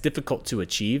that's difficult to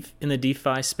achieve in the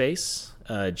DeFi space,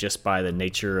 just by the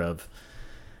nature of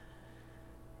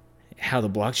how the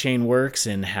blockchain works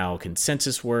and how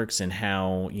consensus works and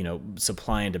how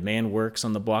supply and demand works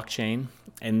on the blockchain.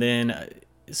 And then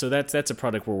so that's a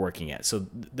product we're working at. So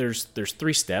there's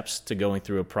 3 steps to going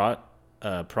through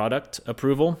a product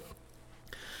approval.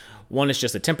 One is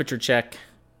just a temperature check,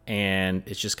 and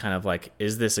it's just kind of like,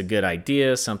 is this a good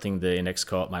idea, something the Index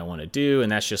Co-op might want to do?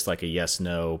 And that's just like a yes,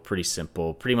 no, pretty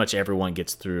simple. Pretty much everyone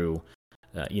gets through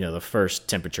the first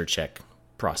temperature check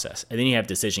process. And then you have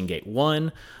decision gate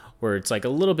 1, where it's like a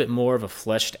little bit more of a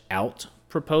fleshed out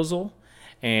proposal.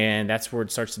 And that's where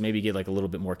it starts to maybe get like a little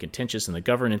bit more contentious in the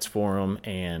governance forum,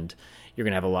 and you're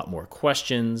going to have a lot more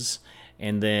questions.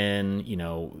 And then,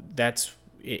 that's,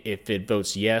 if it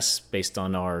votes yes based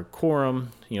on our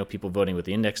quorum, people voting with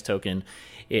the index token,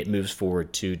 it moves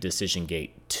forward to decision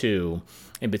gate 2.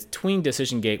 And between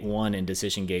decision gate 1 and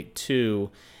decision gate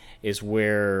 2 is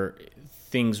where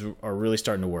things are really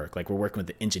starting to work. Like, we're working with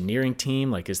the engineering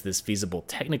team. Like, is this feasible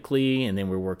technically? And then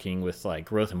we're working with like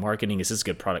growth and marketing. Is this a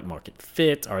good product market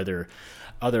fit? Are there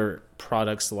other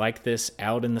products like this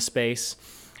out in the space?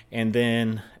 And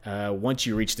then once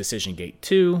you reach decision gate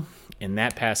 2 and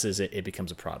that passes, it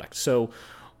becomes a product. So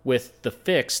with the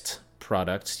fixed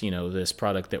product, this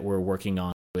product that we're working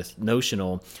on with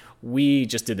Notional, we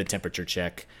just did the temperature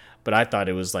check, but I thought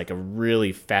it was like a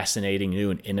really fascinating,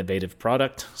 new and innovative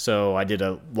product. So I did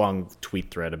a long tweet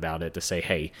thread about it to say,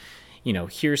 hey,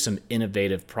 here's some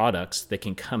innovative products that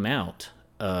can come out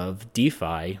of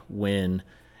DeFi when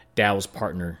DAOs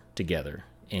partner together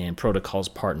and protocols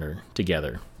partner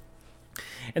together.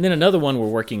 And then another one we're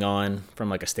working on from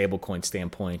like a stablecoin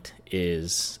standpoint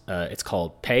is it's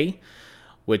called Pay.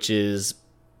 which is,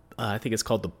 I think it's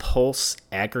called the Pulse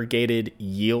Aggregated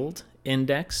Yield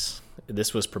Index.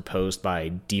 This was proposed by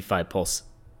DeFi Pulse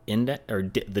Index, or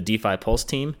the DeFi Pulse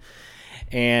team.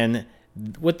 And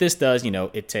what this does,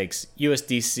 it takes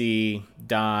USDC,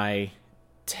 DAI,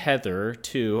 Tether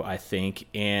too, I think,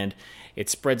 and it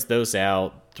spreads those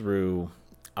out through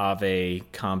Aave,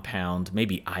 Compound,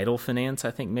 maybe Idle Finance,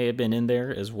 I think may have been in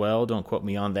there as well. Don't quote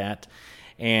me on that.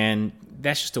 And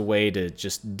that's just a way to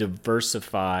just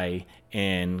diversify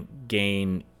and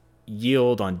gain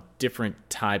yield on different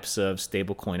types of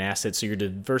stablecoin assets. So you're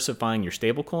diversifying your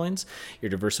stablecoins, you're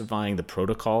diversifying the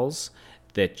protocols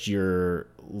that you're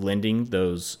lending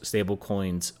those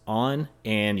stablecoins on,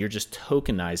 and you're just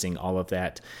tokenizing all of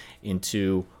that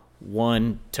into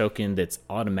one token that's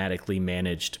automatically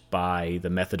managed by the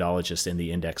methodologist in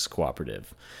the index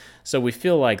cooperative. So we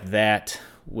feel like that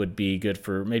would be good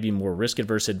for maybe more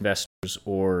risk-averse investors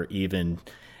or even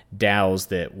DAOs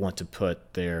that want to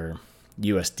put their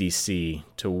USDC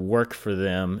to work for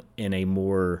them in a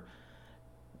more,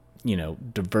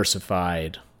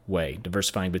 diversified way,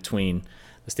 diversifying between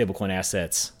the stablecoin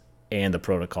assets and the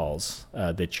protocols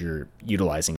that you're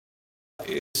utilizing.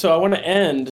 So I want to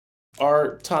end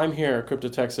our time here at Crypto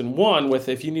Texan with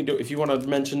if you want to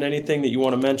mention anything that you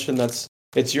want to mention,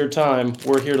 it's your time.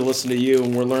 We're here to listen to you,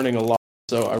 and we're learning a lot.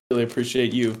 So I really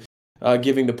appreciate you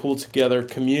giving the PoolTogether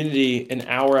community an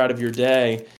hour out of your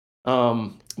day.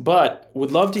 But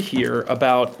would love to hear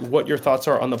about what your thoughts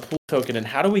are on the Pool token, and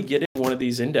how do we get in one of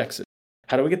these indexes?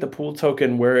 How do we get the Pool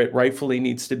token where it rightfully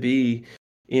needs to be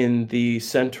in the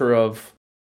center of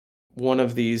one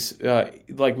of these,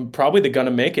 like probably the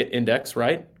Gonna Make It index,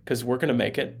 right? Because we're going to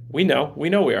make it. We know we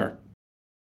are.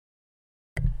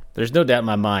 There's no doubt in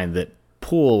my mind that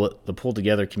the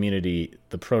PoolTogether community,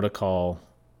 the protocol,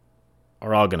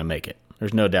 are all going to make it.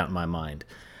 There's no doubt in my mind.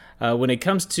 When it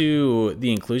comes to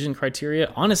the inclusion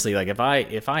criteria, honestly, like if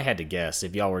I had to guess,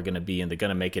 if y'all were going to be in the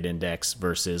Gonna Make It index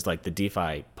versus like the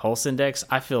DeFi Pulse index,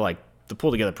 I feel like the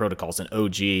PoolTogether protocol is an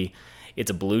OG. It's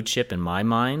a blue chip in my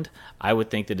mind. I would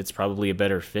think that it's probably a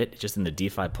better fit just in the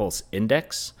DeFi Pulse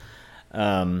index.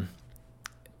 But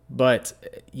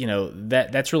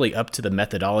that's really up to the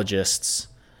methodologists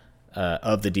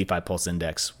of the DeFi Pulse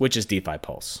index, which is DeFi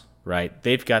Pulse, right?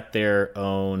 They've got their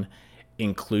own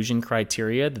inclusion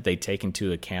criteria that they take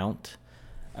into account,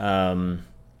 right?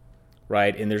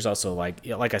 And there's also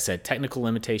like I said, technical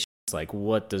limitations, like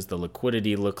what does the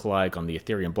liquidity look like on the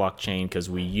Ethereum blockchain? Because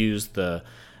we use the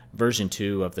version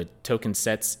 2 of the token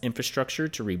sets infrastructure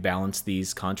to rebalance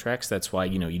these contracts. That's why,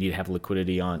 you need to have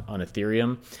liquidity on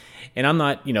Ethereum. And I'm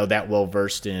not, that well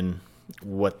versed in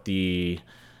what the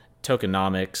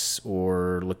tokenomics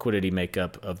or liquidity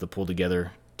makeup of the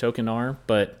PoolTogether token are.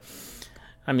 But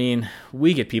I mean,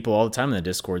 we get people all the time in the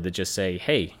Discord that just say,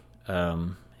 hey,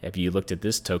 have you looked at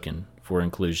this token for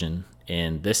inclusion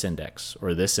in this index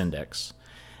or this index?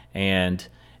 And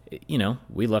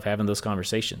we love having those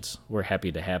conversations. We're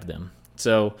happy to have them.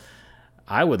 So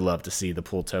I would love to see the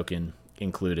Pool token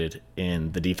included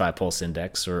in the DeFi Pulse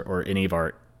index or any of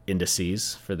our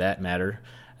indices for that matter.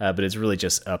 But it's really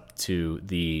just up to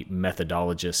the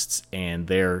methodologists and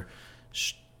their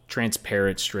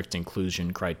transparent, strict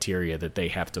inclusion criteria that they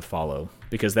have to follow,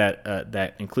 because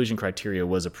that inclusion criteria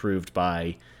was approved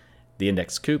by the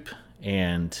index Coop,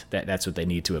 and that's what they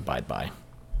need to abide by.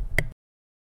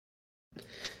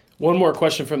 One more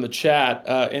question from the chat,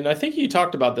 and I think you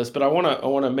talked about this, but I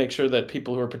want to make sure that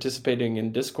people who are participating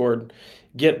in Discord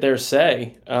get their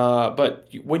say. But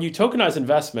when you tokenize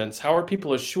investments, how are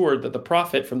people assured that the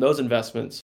profit from those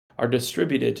investments are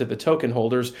distributed to the token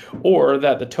holders, or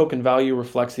that the token value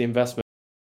reflects the investment?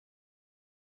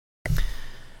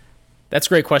 That's a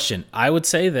great question. I would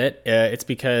say that it's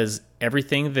because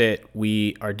everything that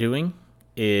we are doing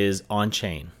is on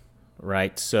chain,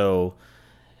 right? So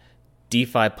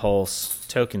DeFi Pulse,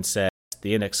 token sets,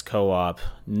 the index co-op,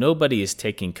 nobody is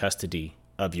taking custody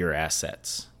of your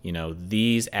assets.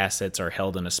 These assets are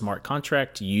held in a smart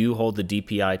contract. You hold the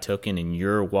DPI token in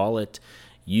your wallet.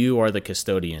 You are the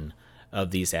custodian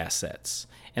of these assets.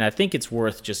 And I think it's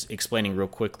worth just explaining real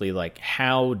quickly,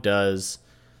 how does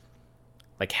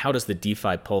the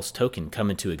DeFi Pulse token come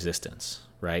into existence,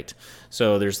 right?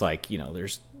 So there's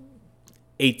there's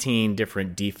 18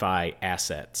 different DeFi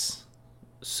assets.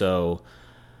 So,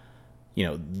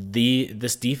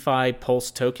 this DeFi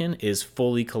Pulse token is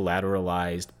fully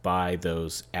collateralized by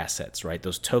those assets, right?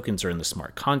 Those tokens are in the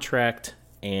smart contract.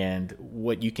 And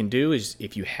what you can do is,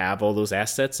 if you have all those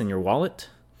assets in your wallet,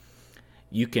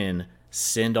 you can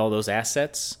send all those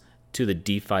assets to the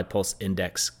DeFi Pulse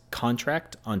Index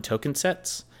contract on token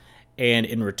sets. And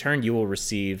in return, you will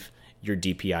receive your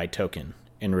DPI token.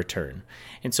 in return.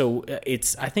 And so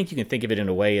I think you can think of it in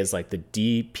a way as like the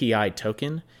DPI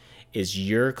token is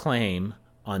your claim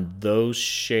on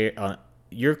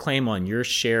your claim on your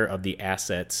share of the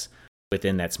assets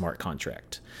within that smart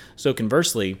contract. So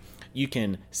conversely, you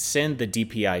can send the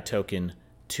DPI token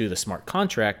to the smart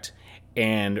contract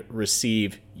and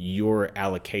receive your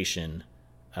allocation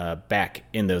back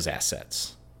in those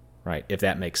assets, right? If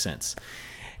that makes sense.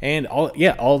 And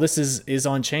all this is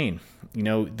on chain.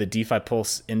 The DeFi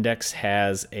Pulse Index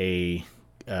has a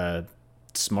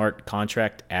smart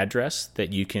contract address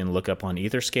that you can look up on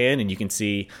Etherscan, and you can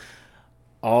see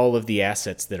all of the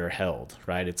assets that are held,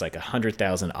 right? It's like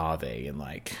 100,000 Aave and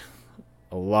like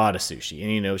a lot of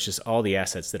sushi. And, it's just all the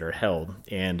assets that are held.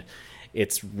 And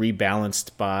it's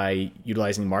rebalanced by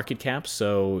utilizing market cap.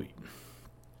 So,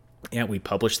 yeah, we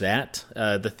publish that.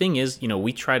 The thing is,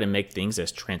 we try to make things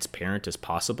as transparent as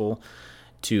possible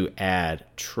to add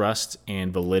trust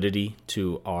and validity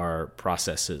to our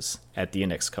processes at the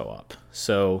Index Co-op.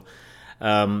 So,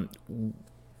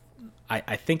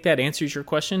 I think that answers your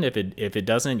question. If it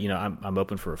doesn't, I'm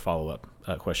open for a follow-up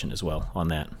question as well on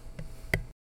that.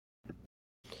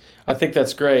 I think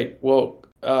that's great. Well,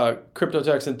 Crypto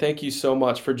Texan, thank you so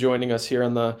much for joining us here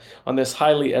on this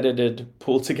highly edited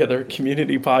PoolTogether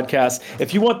community podcast.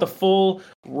 If you want the full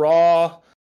raw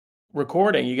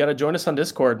recording, you got to join us on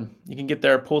Discord. You can get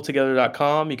there at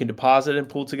PoolTogether.com. You can deposit in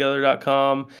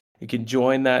PoolTogether.com. You can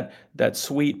join that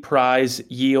sweet prize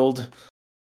yield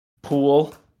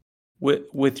pool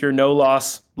with your no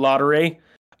loss lottery.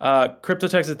 Crypto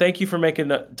Texan, thank you for making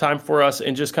the time for us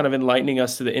and just kind of enlightening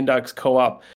us to the Index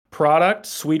Co-op product,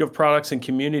 suite of products and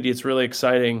community. It's really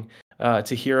exciting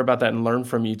to hear about that and learn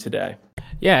from you today.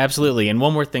 Yeah, absolutely. And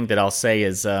one more thing that I'll say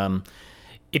is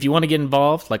if you want to get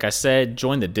involved, like I said,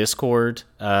 join the Discord,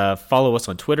 follow us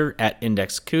on Twitter at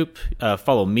Index Coop,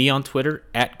 follow me on Twitter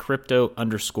at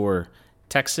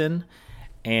crypto_Texan,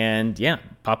 and yeah,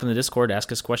 pop in the Discord,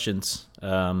 ask us questions.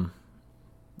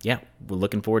 Yeah, we're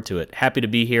looking forward to it. Happy to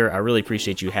be here. I really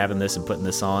appreciate you having this and putting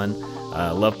this on.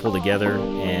 Love PoolTogether,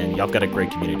 and y'all got a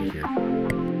great community here.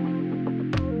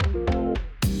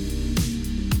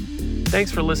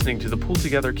 Thanks for listening to the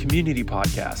PoolTogether community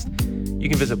podcast. You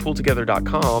can visit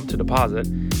PoolTogether.com to deposit,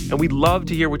 and we'd love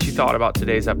to hear what you thought about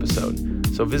today's episode.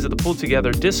 So visit the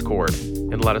PoolTogether Discord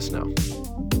and let us know.